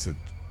 Hollywood likes it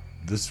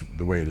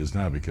the way it is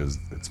now because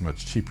it's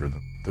much cheaper.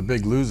 The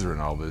big loser in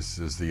all this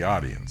is the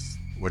audience.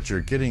 What you're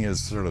getting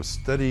is sort of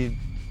steady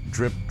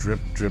drip,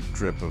 drip, drip,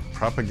 drip of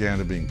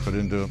propaganda being put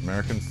into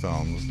American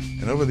films.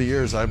 And over the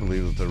years, I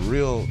believe that the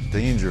real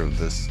danger of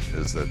this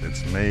is that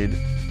it's made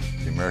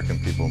the American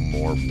people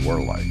more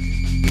warlike.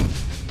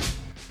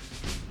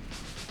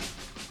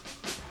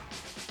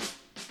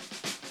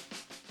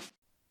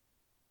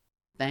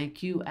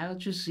 Thank you, Al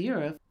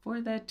Jazeera, for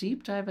that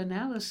deep dive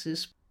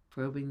analysis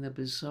probing the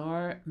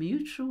bizarre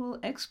mutual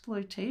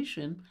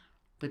exploitation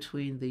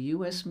between the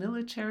U.S.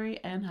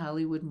 military and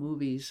Hollywood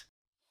movies.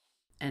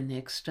 And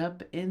next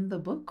up in the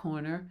Book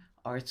Corner,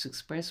 Arts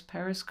Express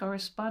Paris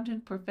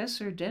correspondent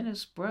Professor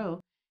Dennis Broe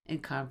in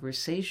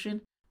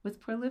conversation with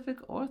prolific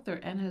author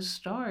and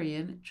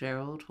historian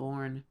Gerald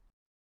Horne.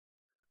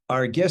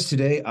 Our guest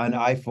today on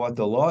I Fought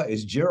the Law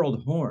is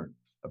Gerald Horne,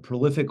 a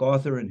prolific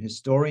author and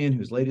historian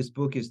whose latest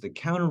book is The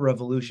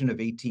Counter-Revolution of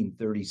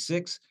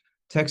 1836,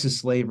 Texas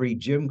Slavery,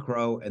 Jim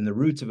Crow, and the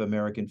Roots of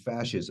American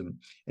Fascism,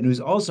 and who's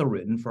also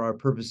written, for our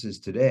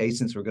purposes today,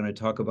 since we're going to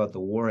talk about the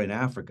war in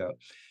Africa,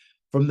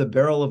 From the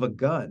Barrel of a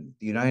Gun,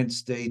 the United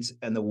States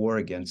and the War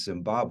Against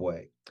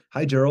Zimbabwe.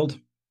 Hi, Gerald.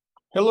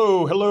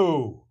 Hello,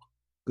 hello.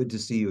 Good to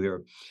see you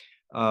here.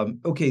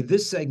 Okay,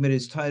 this segment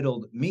is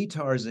titled, Me,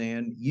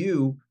 Tarzan,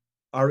 You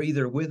Are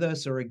Either With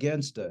Us or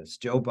Against Us,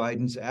 Joe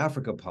Biden's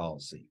Africa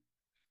Policy.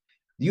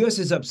 The U.S.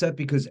 is upset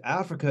because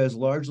Africa has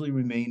largely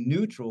remained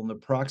neutral in the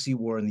proxy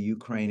war in the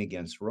Ukraine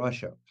against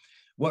Russia.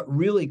 What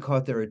really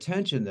caught their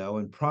attention, though,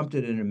 and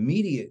prompted an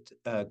immediate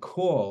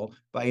call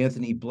by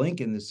Anthony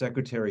Blinken, the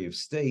Secretary of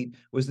State,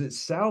 was that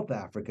South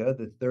Africa,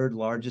 the third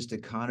largest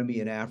economy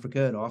in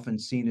Africa and often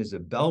seen as a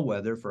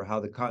bellwether for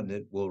how the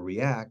continent will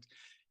react,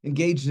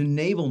 engaged in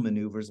naval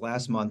maneuvers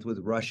last month with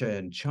Russia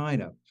and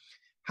China.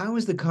 How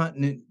has the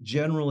continent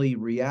generally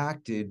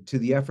reacted to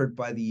the effort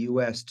by the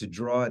U.S. to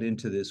draw it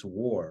into this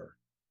war?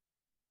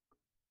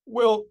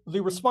 Well,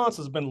 the response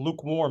has been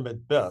lukewarm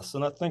at best,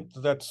 and I think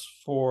that's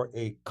for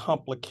a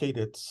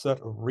complicated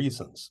set of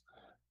reasons.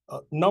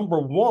 Number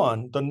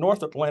one, the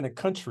North Atlantic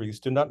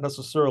countries do not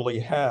necessarily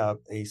have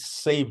a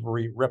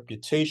savory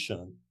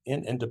reputation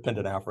in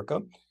independent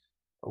Africa.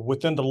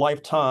 Within the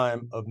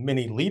lifetime of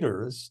many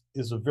leaders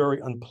is a very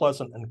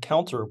unpleasant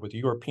encounter with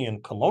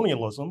European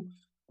colonialism,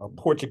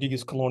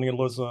 Portuguese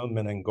colonialism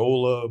in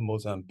Angola,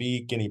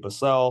 Mozambique,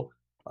 Guinea-Bissau,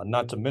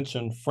 not to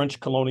mention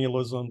French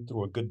colonialism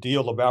through a good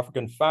deal of Africa.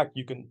 In fact,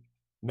 you can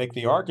make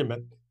the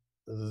argument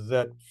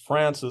that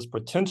France's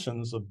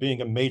pretensions of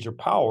being a major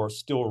power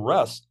still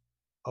rest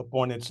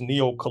upon its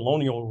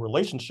neo-colonial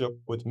relationship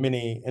with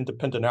many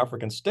independent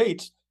African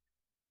states.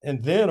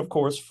 And then, of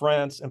course,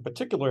 France in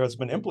particular has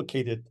been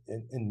implicated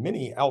in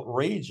many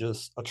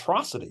outrageous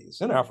atrocities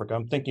in Africa.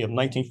 I'm thinking of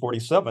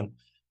 1947,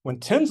 when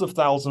tens of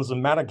thousands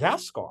in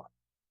Madagascar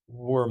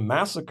were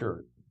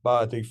massacred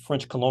by the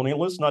French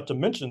colonialists, not to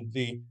mention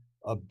the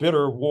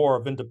bitter war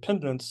of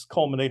independence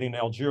culminating in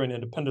Algerian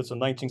independence in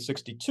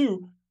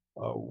 1962,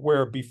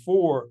 where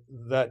before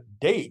that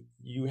date,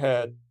 you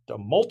had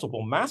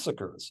multiple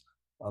massacres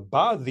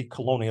by the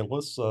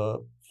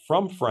colonialists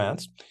from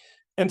France.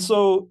 And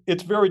so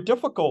it's very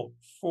difficult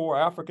for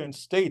African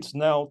states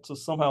now to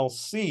somehow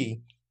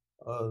see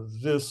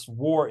this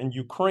war in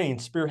Ukraine,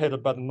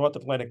 spearheaded by the North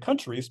Atlantic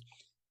countries,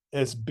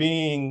 as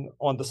being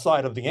on the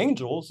side of the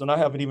angels. And I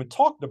haven't even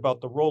talked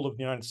about the role of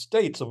the United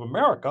States of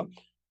America,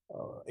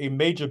 a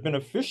major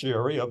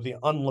beneficiary of the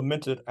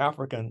unlimited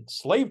African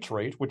slave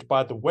trade, which,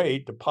 by the way,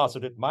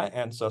 deposited my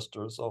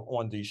ancestors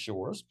on these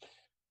shores.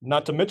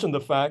 Not to mention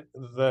the fact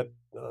that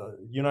the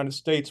United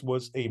States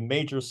was a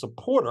major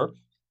supporter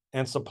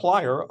and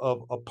supplier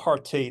of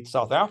apartheid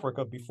South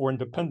Africa before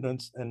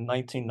independence in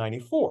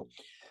 1994.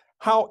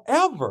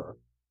 However,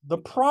 the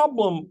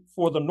problem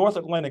for the North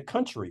Atlantic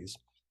countries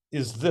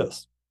is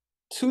this: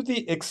 to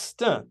the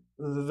extent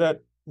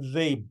that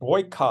they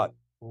boycott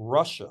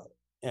Russia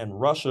and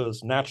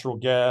Russia's natural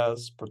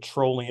gas,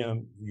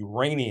 petroleum,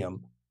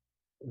 uranium,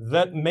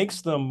 that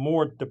makes them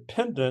more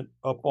dependent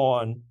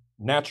upon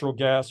natural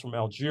gas from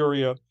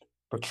Algeria,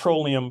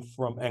 petroleum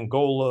from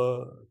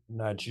Angola,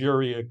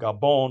 Nigeria,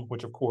 Gabon,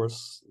 which of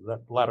course,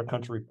 that latter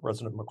country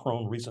President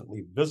Macron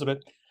recently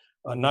visited,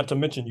 not to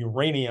mention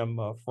uranium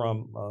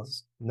from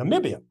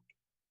Namibia.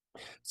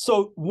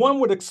 So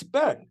one would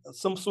expect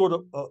some sort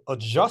of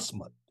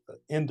adjustment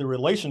in the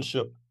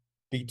relationship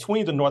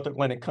between the North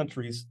Atlantic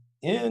countries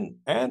and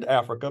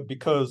Africa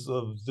because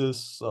of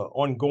this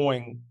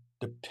ongoing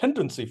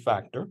dependency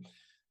factor.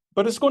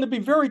 But it's going to be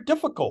very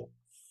difficult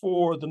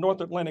for the North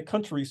Atlantic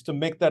countries to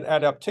make that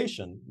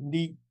adaptation.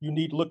 You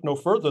need look no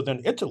further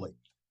than Italy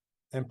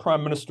and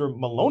Prime Minister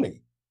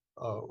Meloni,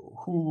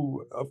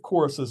 who, of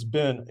course, has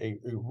been a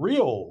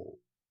real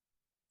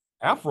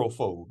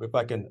Afrophobe, if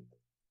I can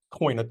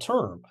coin a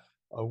term,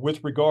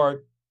 with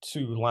regard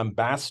to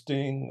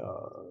lambasting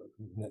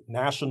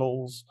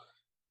nationals,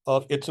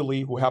 of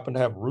Italy who happen to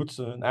have roots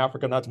in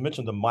Africa, not to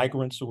mention the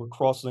migrants who were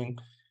crossing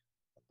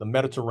the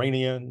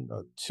Mediterranean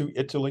to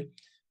Italy.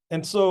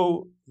 And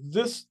so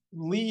this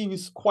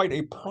leaves quite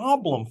a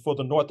problem for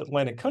the North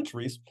Atlantic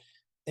countries.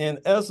 And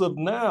as of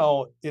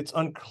now, it's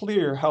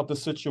unclear how the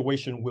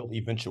situation will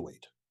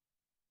eventuate.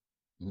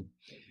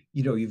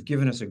 You know, you've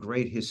given us a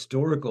great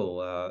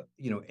historical,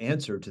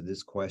 answer to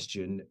this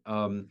question.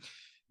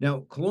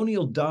 Now,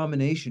 colonial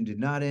domination did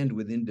not end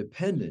with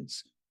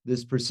independence.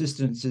 This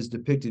persistence is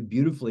depicted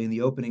beautifully in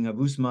the opening of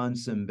Ousmane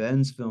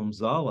Sembène's film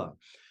Zala,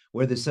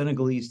 where the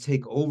Senegalese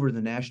take over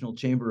the National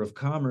Chamber of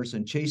Commerce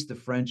and chase the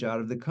French out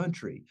of the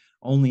country,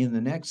 only in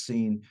the next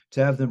scene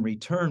to have them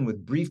return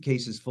with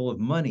briefcases full of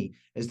money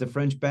as the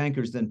French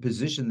bankers then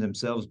position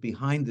themselves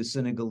behind the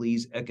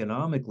Senegalese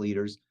economic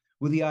leaders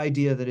with the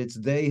idea that it's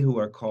they who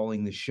are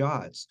calling the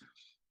shots.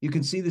 You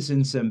can see this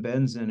in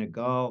Sembène,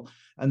 Senegal,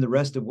 and the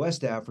rest of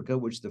West Africa,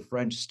 which the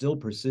French still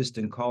persist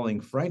in calling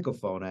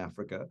Francophone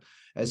Africa,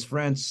 as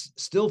France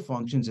still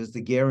functions as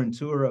the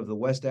guarantor of the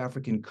West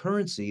African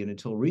currency and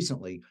until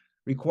recently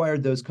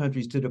required those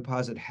countries to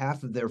deposit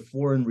half of their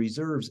foreign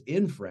reserves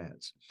in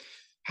France.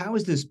 How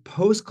is this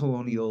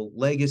post-colonial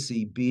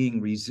legacy being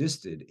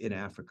resisted in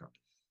Africa?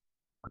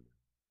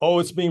 Oh,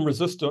 it's being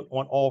resisted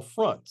on all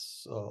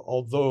fronts,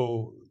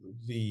 although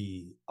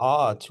the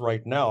odds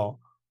right now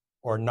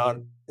are not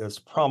as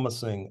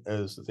promising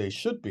as they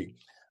should be.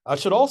 I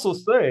should also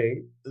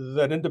say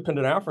that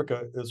independent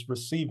Africa is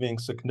receiving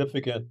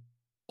significant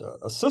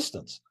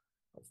assistance,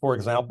 for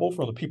example,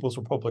 from the People's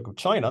Republic of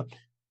China,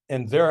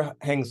 and there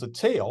hangs a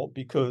tale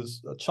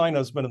because China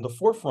has been in the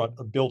forefront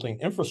of building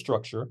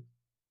infrastructure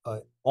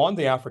on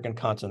the African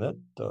continent.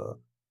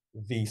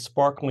 The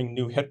sparkling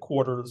new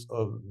headquarters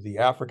of the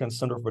African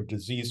Center for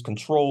Disease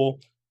Control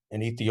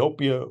in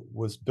Ethiopia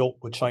was built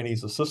with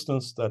Chinese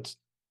assistance. That's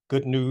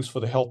good news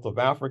for the health of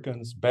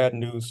Africans, bad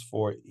news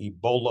for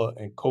Ebola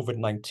and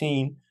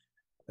COVID-19.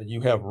 You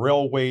have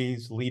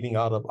railways leading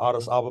out of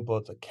Addis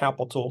Ababa, the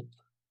capital,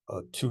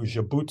 to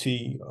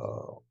Djibouti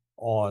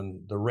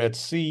on the Red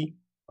Sea,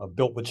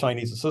 built with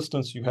Chinese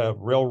assistance. You have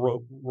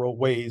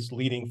railways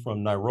leading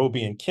from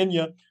Nairobi in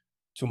Kenya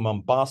to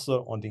Mombasa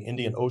on the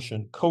Indian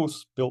Ocean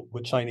coast, built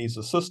with Chinese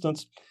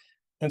assistance.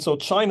 And so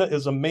China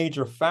is a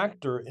major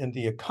factor in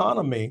the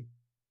economy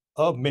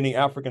of many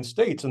African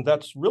states, and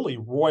that's really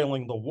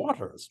roiling the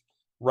waters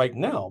right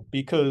now,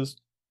 because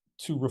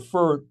to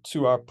refer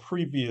to our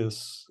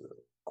previous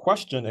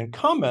question and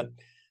comment,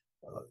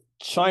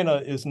 China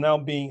is now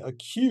being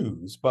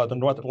accused by the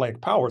North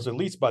Atlantic powers, at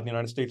least by the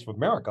United States of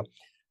America,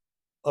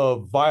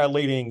 of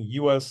violating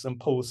US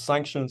imposed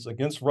sanctions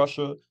against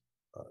Russia.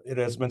 It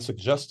has been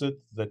suggested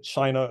that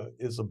China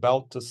is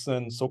about to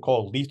send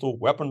so-called lethal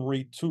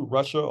weaponry to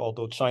Russia,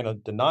 although China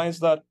denies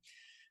that.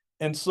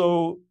 And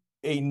so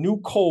a new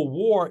Cold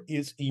War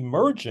is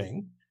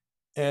emerging,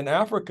 and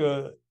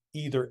Africa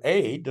either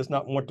A, does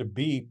not want to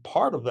be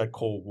part of that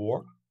Cold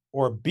War,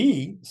 or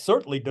B,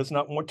 certainly does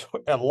not want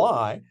to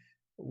ally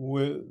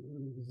with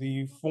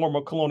the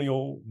former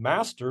colonial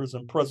masters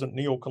and present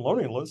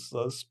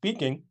neo-colonialists,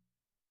 speaking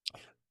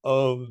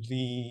of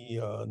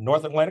the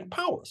North Atlantic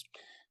powers.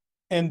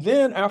 And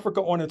then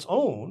Africa on its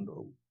own,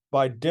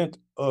 by dint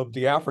of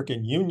the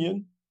African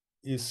Union,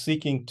 is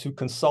seeking to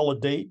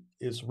consolidate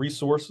its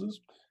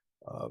resources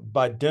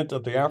by dint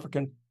of the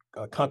African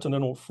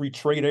Continental Free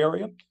Trade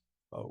Area,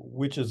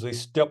 which is a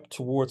step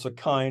towards a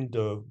kind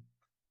of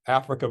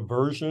Africa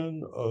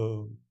version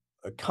of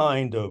a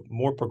kind of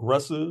more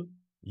progressive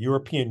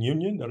European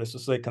Union, that is to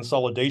say,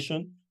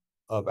 consolidation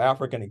of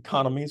African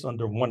economies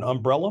under one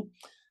umbrella.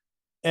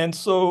 And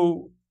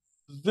so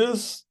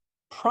this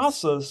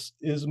process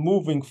is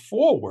moving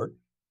forward,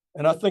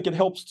 and I think it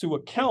helps to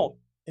account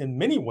in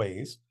many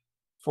ways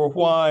for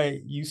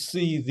why you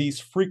see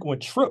these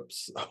frequent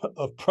trips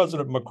of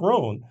President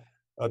Macron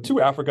to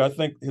Africa. I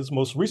think his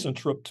most recent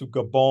trip to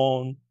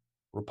Gabon,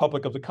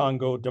 Republic of the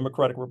Congo,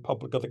 Democratic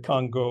Republic of the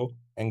Congo,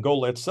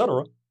 Angola,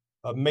 etc.,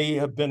 may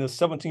have been his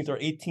 17th or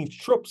 18th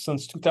trip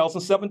since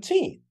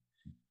 2017.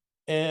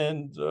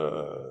 And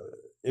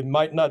it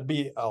might not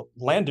be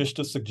outlandish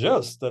to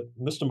suggest that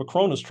Mr.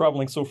 Macron is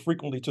traveling so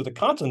frequently to the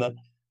continent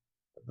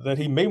that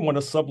he may want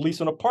to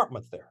sublease an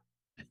apartment there.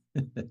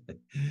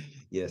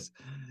 Yes.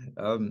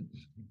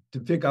 To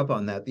pick up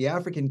on that, the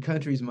African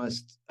countries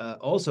must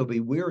also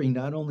be weary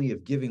not only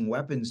of giving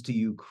weapons to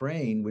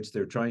Ukraine, which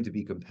they're trying to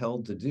be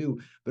compelled to do,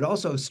 but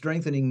also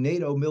strengthening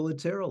NATO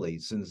militarily,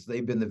 since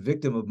they've been the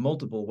victim of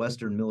multiple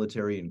Western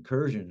military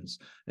incursions.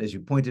 As you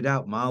pointed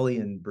out, Mali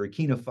and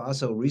Burkina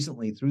Faso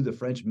recently threw the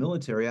French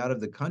military out of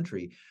the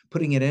country,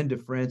 putting an end to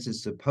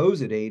France's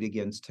supposed aid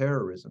against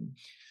terrorism.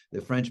 The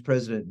French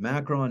President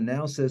Macron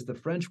now says the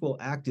French will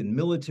act in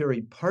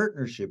military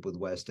partnership with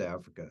West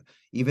Africa,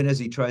 even as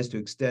he tries to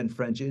extend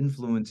French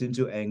influence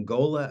into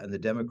Angola and the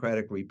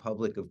Democratic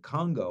Republic of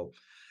Congo,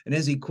 and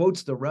as he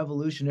quotes the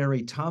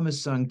revolutionary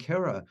Thomas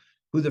Sankara,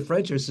 who the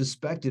French are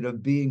suspected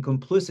of being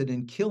complicit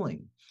in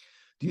killing.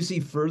 Do you see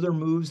further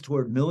moves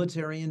toward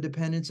military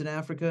independence in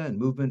Africa and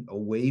movement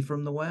away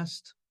from the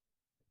West?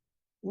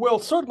 Well,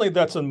 certainly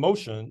that's in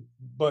motion,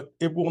 but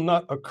it will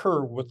not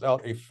occur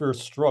without a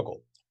fierce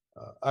struggle.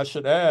 I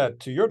should add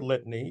to your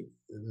litany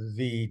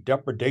the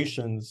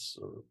depredations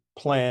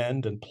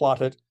planned and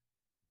plotted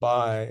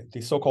by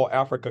the so-called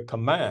Africa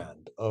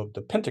Command of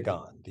the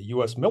Pentagon, the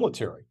US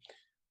military,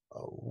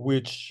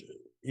 which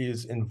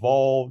is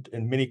involved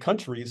in many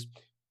countries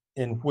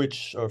in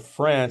which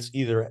France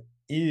either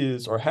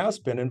is or has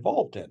been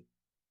involved in.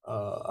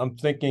 I'm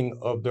thinking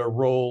of their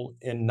role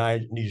in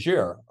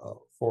Niger,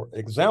 for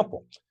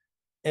example.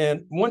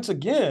 And once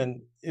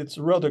again, it's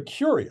rather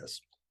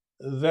curious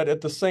that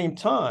at the same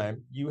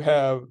time, you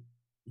have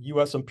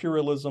US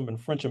imperialism and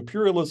French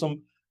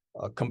imperialism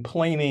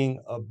complaining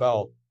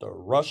about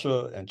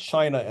Russia and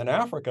China and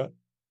Africa,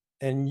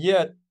 and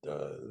yet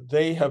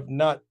they have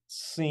not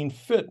seen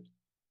fit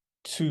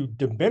to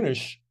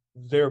diminish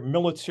their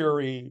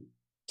military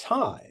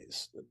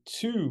ties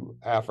to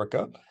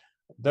Africa.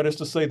 That is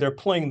to say, they're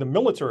playing the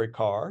military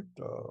card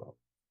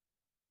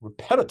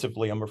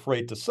repetitively, I'm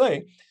afraid to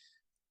say.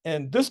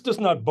 And this does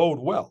not bode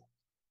well,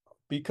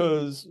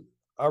 because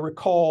I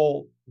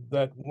recall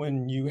that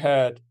when you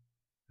had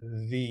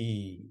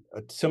the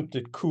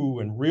attempted coup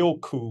and real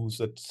coups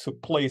that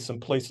took place in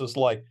places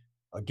like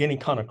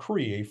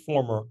Guinea-Conakry, a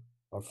former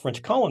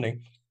French colony,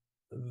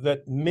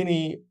 that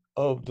many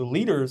of the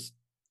leaders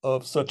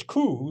of such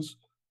coups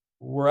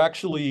were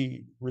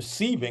actually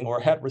receiving or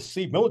had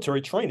received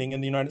military training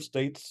in the United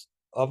States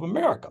of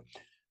America.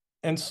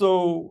 And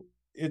so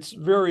it's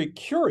very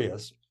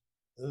curious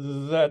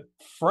that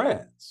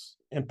France,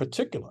 in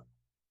particular,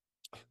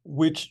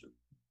 which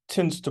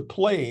tends to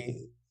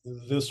play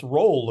this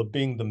role of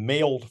being the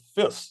mailed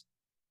fist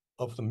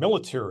of the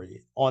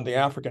military on the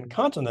African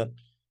continent,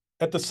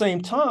 at the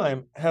same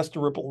time has to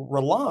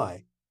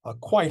rely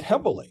quite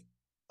heavily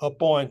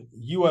upon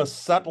US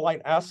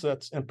satellite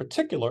assets in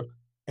particular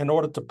in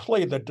order to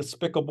play that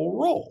despicable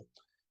role.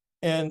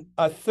 And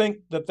I think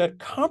that that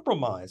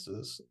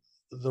compromises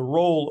the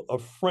role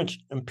of French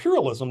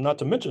imperialism, not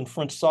to mention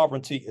French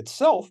sovereignty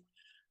itself,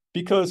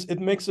 because it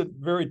makes it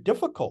very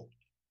difficult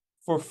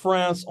for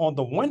France, on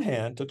the one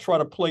hand, to try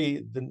to play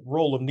the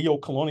role of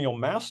neo-colonial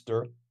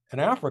master in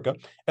Africa.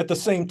 At the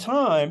same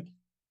time,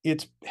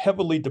 it's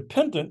heavily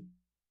dependent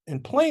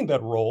in playing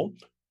that role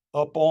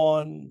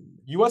upon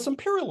US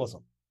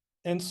imperialism.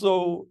 And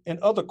so in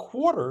other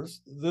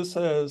quarters, this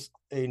has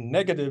a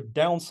negative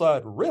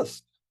downside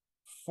risk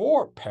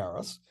for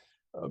Paris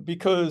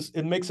because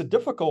it makes it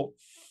difficult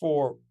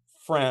for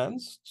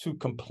France to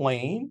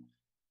complain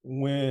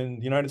when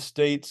the United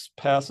States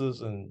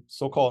passes a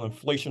so-called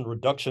Inflation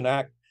Reduction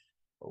Act,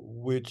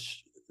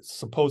 which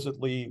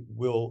supposedly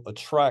will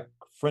attract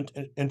French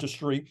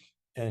industry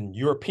and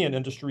European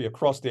industry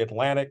across the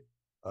Atlantic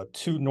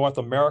to North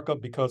America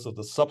because of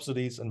the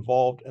subsidies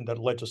involved in that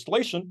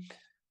legislation,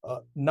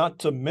 not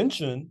to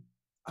mention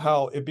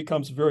how it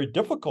becomes very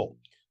difficult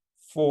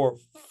for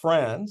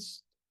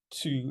France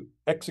to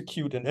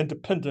execute an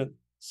independent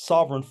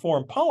sovereign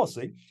foreign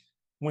policy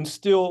when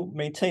still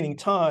maintaining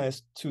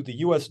ties to the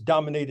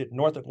US-dominated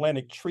North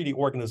Atlantic Treaty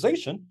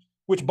Organization,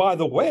 which, by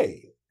the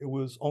way, it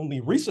was only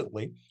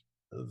recently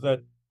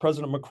that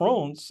President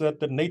Macron said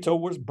that NATO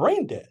was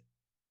brain dead.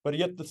 But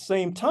yet at the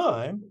same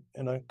time,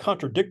 in a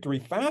contradictory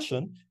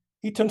fashion,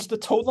 he tends to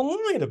toe the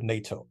line of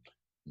NATO.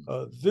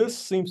 This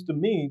seems to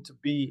me to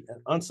be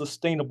an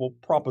unsustainable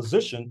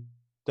proposition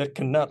that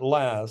cannot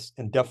last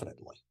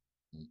indefinitely.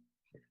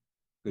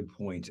 Good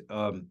point.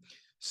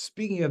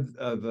 Speaking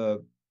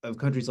of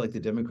countries like the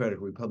Democratic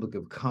Republic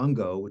of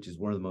Congo, which is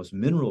one of the most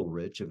mineral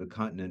rich of a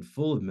continent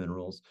full of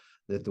minerals,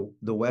 that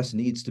the West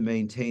needs to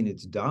maintain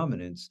its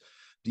dominance.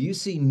 Do you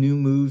see new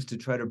moves to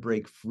try to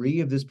break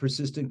free of this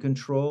persistent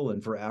control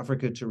and for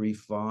Africa to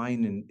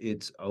refine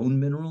its own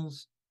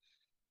minerals?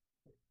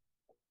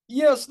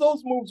 Yes,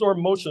 those moves are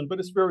in motion, but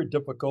it's very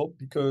difficult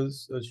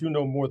because, as you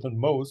know more than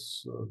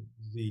most,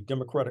 the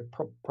Democratic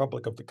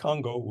Republic of the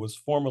Congo was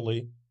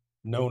formerly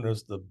known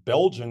as the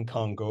Belgian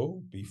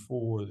Congo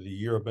before the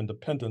year of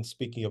independence,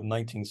 speaking of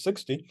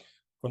 1960.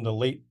 From the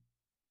late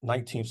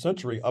 19th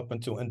century up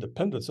until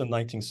independence in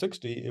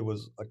 1960, it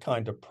was a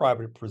kind of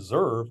private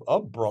preserve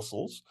of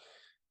Brussels,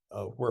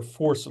 where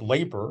forced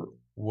labor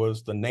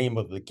was the name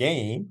of the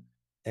game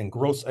and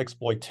gross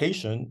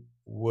exploitation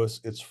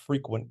was its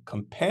frequent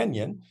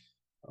companion.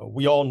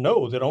 We all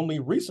know that only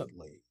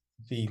recently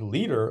the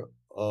leader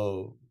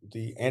of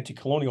the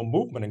anti-colonial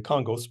movement in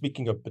Congo,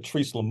 speaking of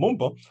Patrice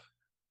Lumumba,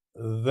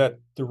 that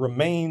the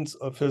remains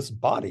of his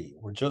body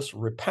were just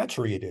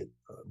repatriated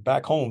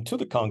back home to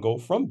the Congo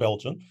from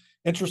Belgium.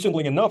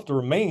 Interestingly enough, the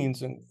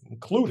remains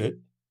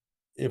included,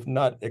 if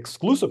not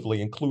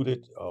exclusively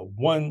included,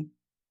 one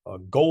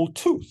gold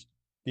tooth,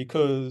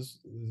 because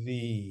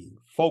the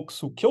folks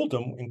who killed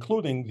him,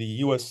 including the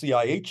US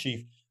CIA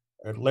chief,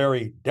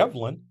 Larry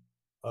Devlin,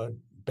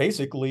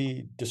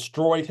 basically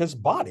destroyed his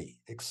body,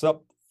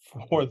 except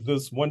for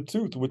this one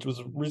tooth, which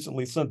was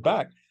recently sent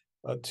back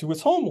to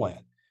his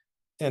homeland.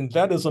 And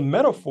that is a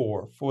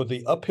metaphor for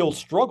the uphill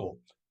struggle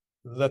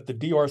that the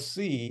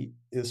DRC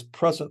is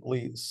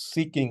presently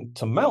seeking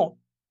to mount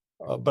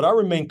But I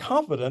remain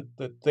confident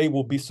that they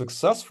will be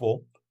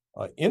successful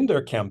in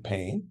their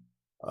campaign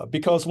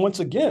because, once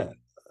again,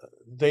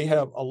 they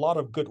have a lot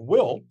of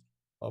goodwill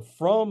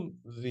from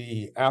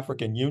the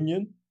African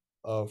Union,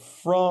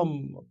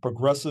 from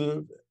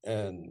progressive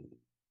and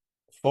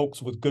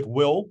folks with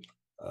goodwill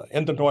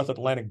in the North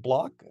Atlantic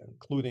Bloc,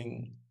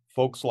 including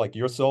folks like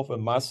yourself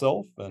and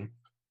myself. And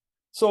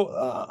so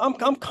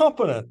I'm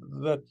confident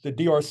that the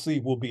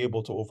DRC will be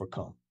able to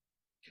overcome.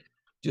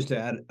 Just to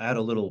add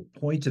a little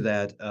point to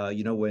that,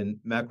 when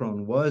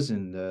Macron was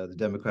in the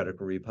Democratic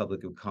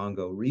Republic of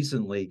Congo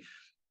recently,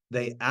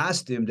 they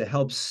asked him to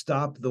help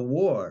stop the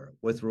war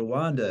with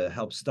Rwanda,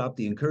 help stop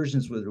the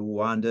incursions with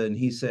Rwanda, and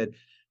he said,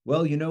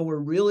 "Well, we're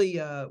really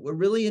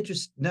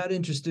not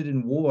interested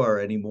in war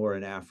anymore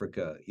in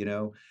Africa,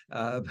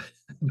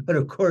 but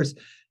of course,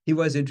 he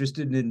was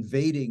interested in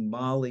invading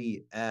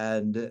Mali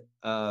and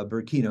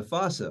Burkina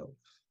Faso.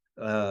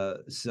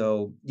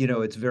 So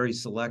it's very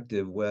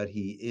selective what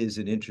he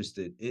isn't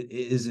interested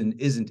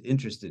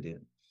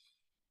in.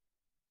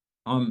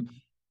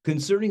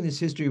 Concerning this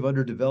history of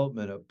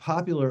underdevelopment, a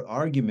popular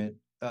argument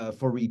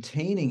for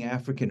retaining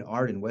African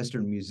art in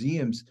Western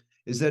museums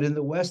is that in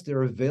the West,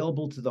 they're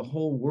available to the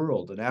whole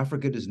world, and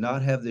Africa does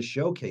not have the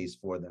showcase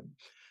for them.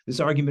 This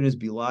argument is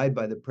belied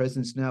by the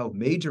presence now of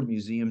major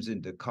museums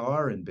in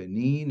Dakar and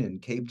Benin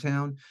and Cape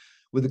Town,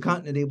 with the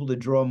continent able to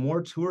draw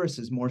more tourists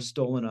as more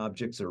stolen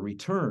objects are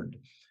returned.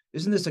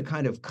 Isn't this a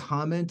kind of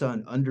comment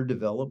on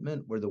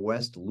underdevelopment where the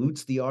West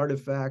loots the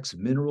artifacts,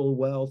 mineral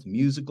wealth,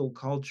 musical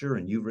culture,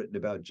 and you've written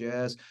about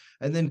jazz,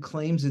 and then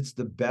claims it's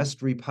the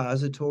best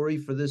repository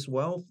for this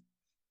wealth?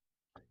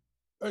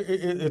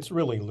 It's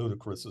really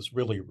ludicrous. It's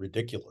really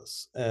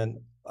ridiculous. And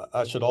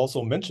I should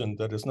also mention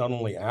that it's not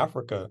only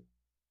Africa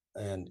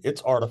and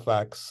its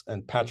artifacts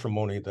and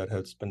patrimony that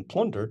has been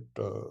plundered.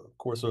 Of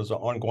course, there's an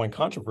ongoing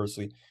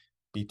controversy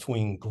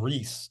between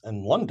Greece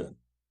and London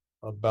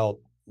about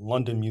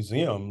London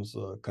museums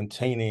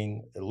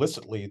containing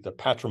illicitly the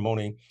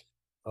patrimony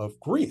of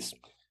Greece.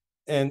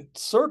 And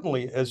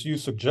certainly, as you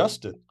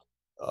suggested,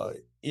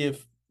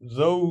 if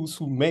those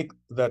who make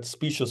that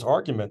specious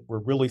argument were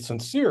really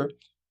sincere,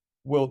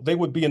 well, they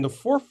would be in the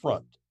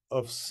forefront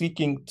of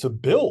seeking to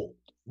build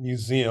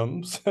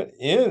museums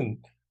in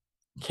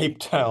Cape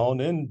Town,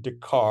 in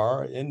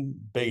Dakar, in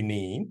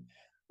Benin,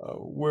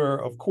 where,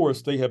 of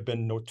course, they have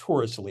been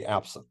notoriously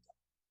absent.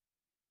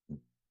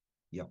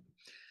 Yeah.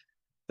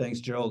 Thanks,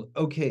 Gerald.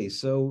 Okay,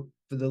 so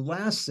for the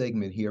last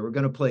segment here, we're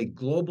going to play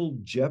Global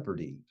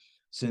Jeopardy.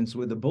 Since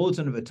with the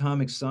Bulletin of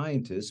Atomic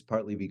Scientists,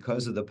 partly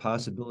because of the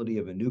possibility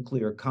of a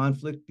nuclear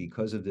conflict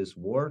because of this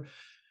war,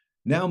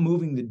 now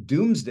moving the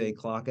doomsday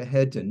clock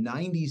ahead to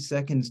 90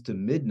 seconds to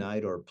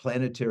midnight or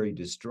planetary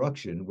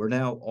destruction, we're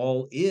now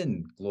all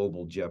in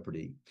Global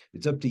Jeopardy.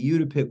 It's up to you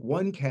to pick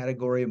one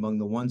category among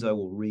the ones I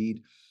will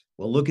read.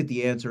 We'll look at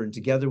the answer, and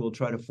together we'll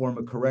try to form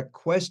a correct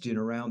question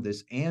around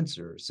this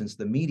answer, since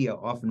the media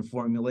often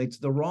formulates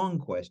the wrong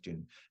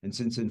question. And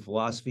since in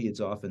philosophy it's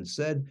often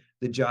said,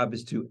 the job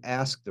is to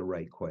ask the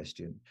right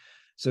question.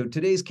 So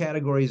today's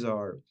categories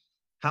are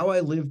How I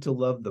Learned to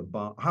Love the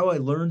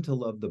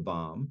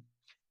Bomb,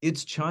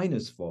 It's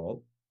China's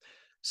Fault,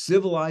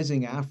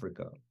 Civilizing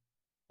Africa,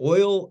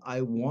 Oil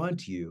I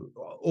Want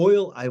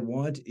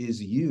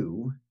Is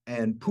You,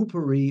 and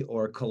Poopery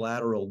or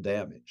Collateral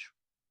Damage.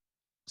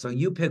 So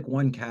you pick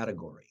one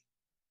category.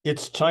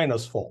 It's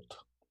China's fault.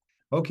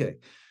 Okay,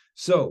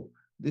 so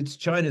it's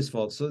China's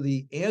fault. So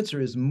the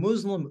answer is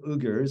Muslim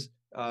Uyghurs,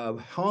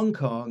 Hong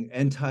Kong,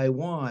 and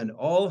Taiwan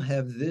all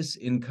have this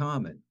in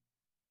common.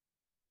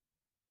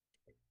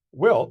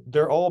 Well,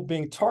 they're all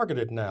being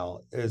targeted now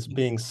as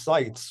being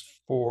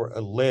sites for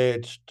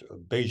alleged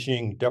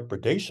Beijing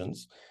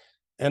depredations.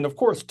 And of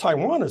course,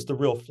 Taiwan is the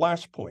real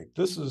flashpoint.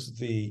 This is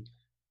the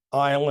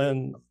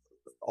island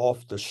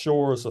off the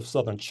shores of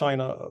southern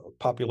China, a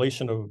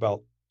population of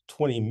about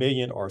 20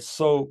 million or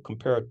so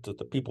compared to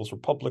the People's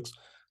Republic's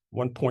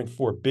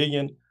 1.4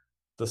 billion.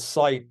 The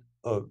site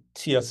of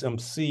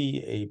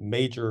TSMC, a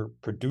major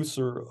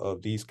producer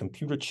of these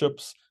computer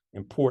chips,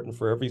 important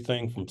for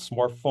everything from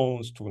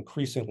smartphones to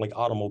increasingly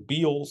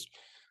automobiles.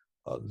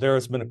 There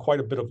has been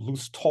quite a bit of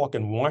loose talk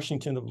in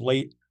Washington of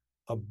late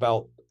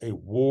about a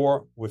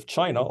war with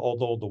China,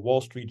 although the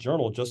Wall Street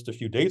Journal just a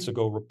few days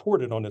ago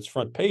reported on its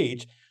front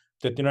page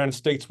that the United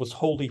States was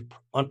wholly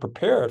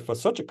unprepared for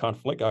such a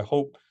conflict. I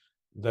hope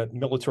that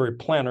military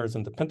planners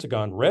in the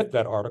Pentagon read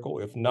that article,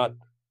 if not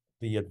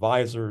the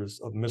advisors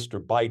of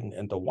Mr. Biden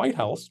and the White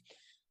House.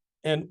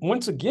 And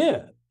once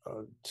again,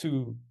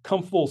 to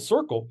come full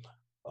circle,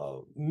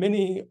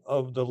 many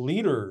of the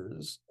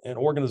leaders and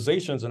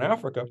organizations in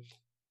Africa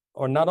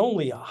are not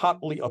only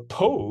hotly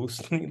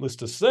opposed, needless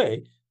to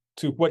say,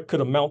 to what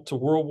could amount to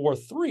World War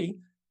III,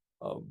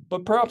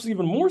 but perhaps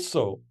even more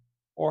so,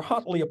 are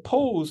hotly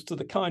opposed to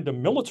the kind of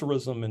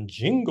militarism and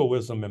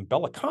jingoism and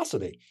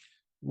bellicosity,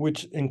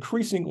 which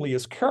increasingly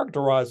is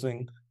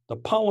characterizing the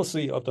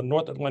policy of the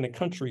North Atlantic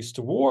countries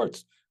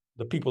towards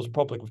the People's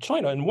Republic of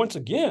China. And once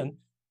again,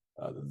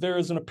 there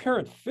is an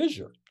apparent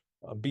fissure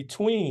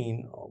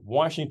between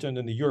Washington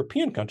and the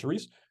European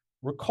countries,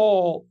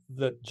 Recall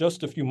that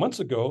just a few months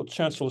ago,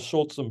 Chancellor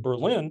Scholz in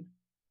Berlin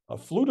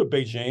flew to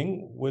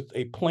Beijing with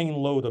a plane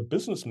load of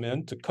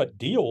businessmen to cut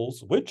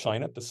deals with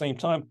China at the same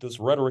time this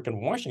rhetoric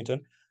in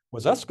Washington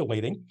was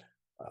escalating.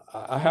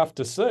 I have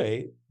to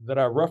say that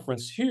I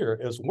reference here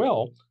as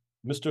well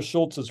Mr.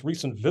 Scholz's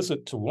recent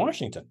visit to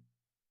Washington,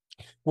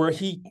 where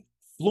he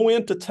flew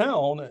into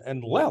town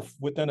and left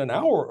within an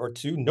hour or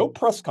two, no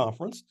press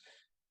conference.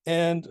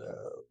 And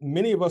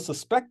many of us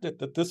suspected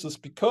that this is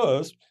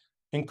because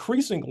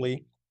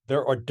increasingly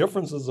there are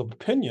differences of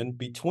opinion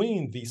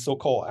between the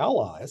so-called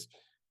allies.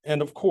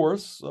 And of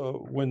course,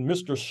 when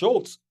Mr.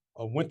 Scholz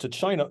went to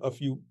China a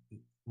few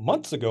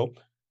months ago,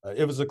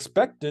 it was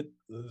expected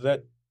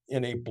that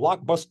in a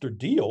blockbuster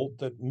deal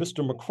that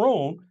Mr.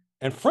 Macron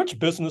and French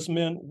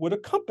businessmen would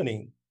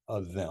accompany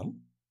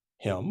him,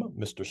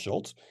 Mr.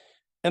 Scholz.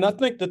 And I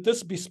think that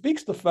this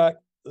bespeaks the fact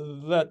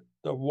that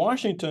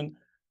Washington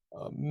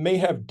may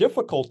have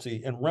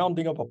difficulty in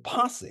rounding up a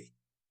posse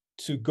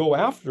to go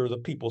after the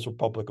People's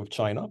Republic of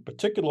China,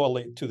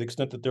 particularly to the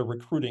extent that they're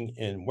recruiting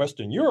in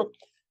Western Europe.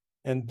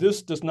 And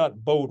this does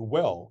not bode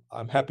well,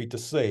 I'm happy to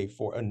say,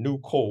 for a new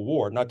Cold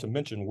War, not to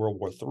mention World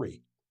War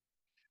III.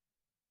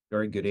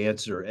 Very good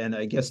answer. And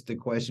I guess the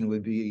question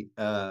would be,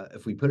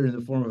 if we put it in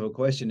the form of a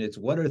question, it's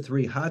what are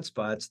three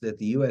hotspots that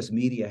the U.S.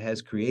 media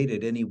has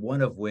created, any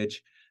one of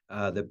which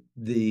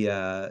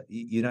the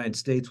United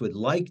States would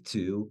like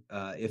to,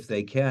 if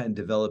they can,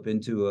 develop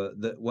into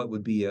what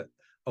would be a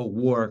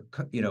war,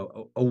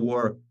 a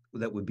war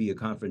that would be a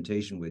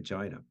confrontation with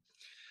China.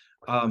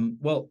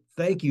 Well,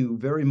 thank you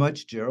very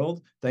much,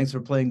 Gerald. Thanks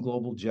for playing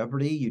Global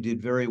Jeopardy. You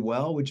did very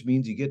well, which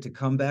means you get to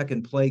come back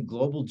and play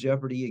Global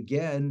Jeopardy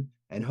again,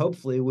 and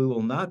hopefully we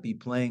will not be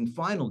playing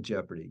Final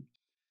Jeopardy.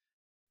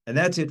 And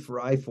that's it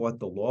for I Fought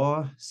the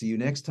Law. See you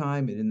next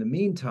time, and in the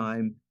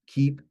meantime,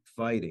 keep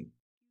fighting.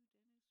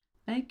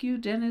 Thank you,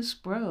 Dennis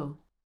Broe.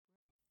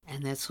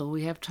 And that's all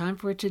we have time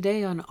for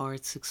today on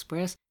Arts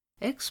Express,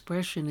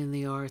 Expression in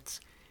the Arts.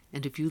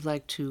 And if you'd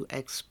like to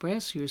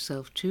express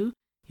yourself too,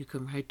 you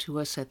can write to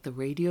us at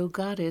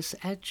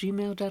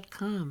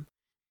theradiogoddess@gmail.com.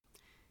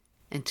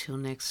 Until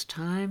next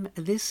time,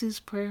 this is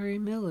Prairie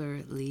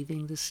Miller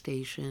leaving the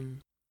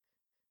station.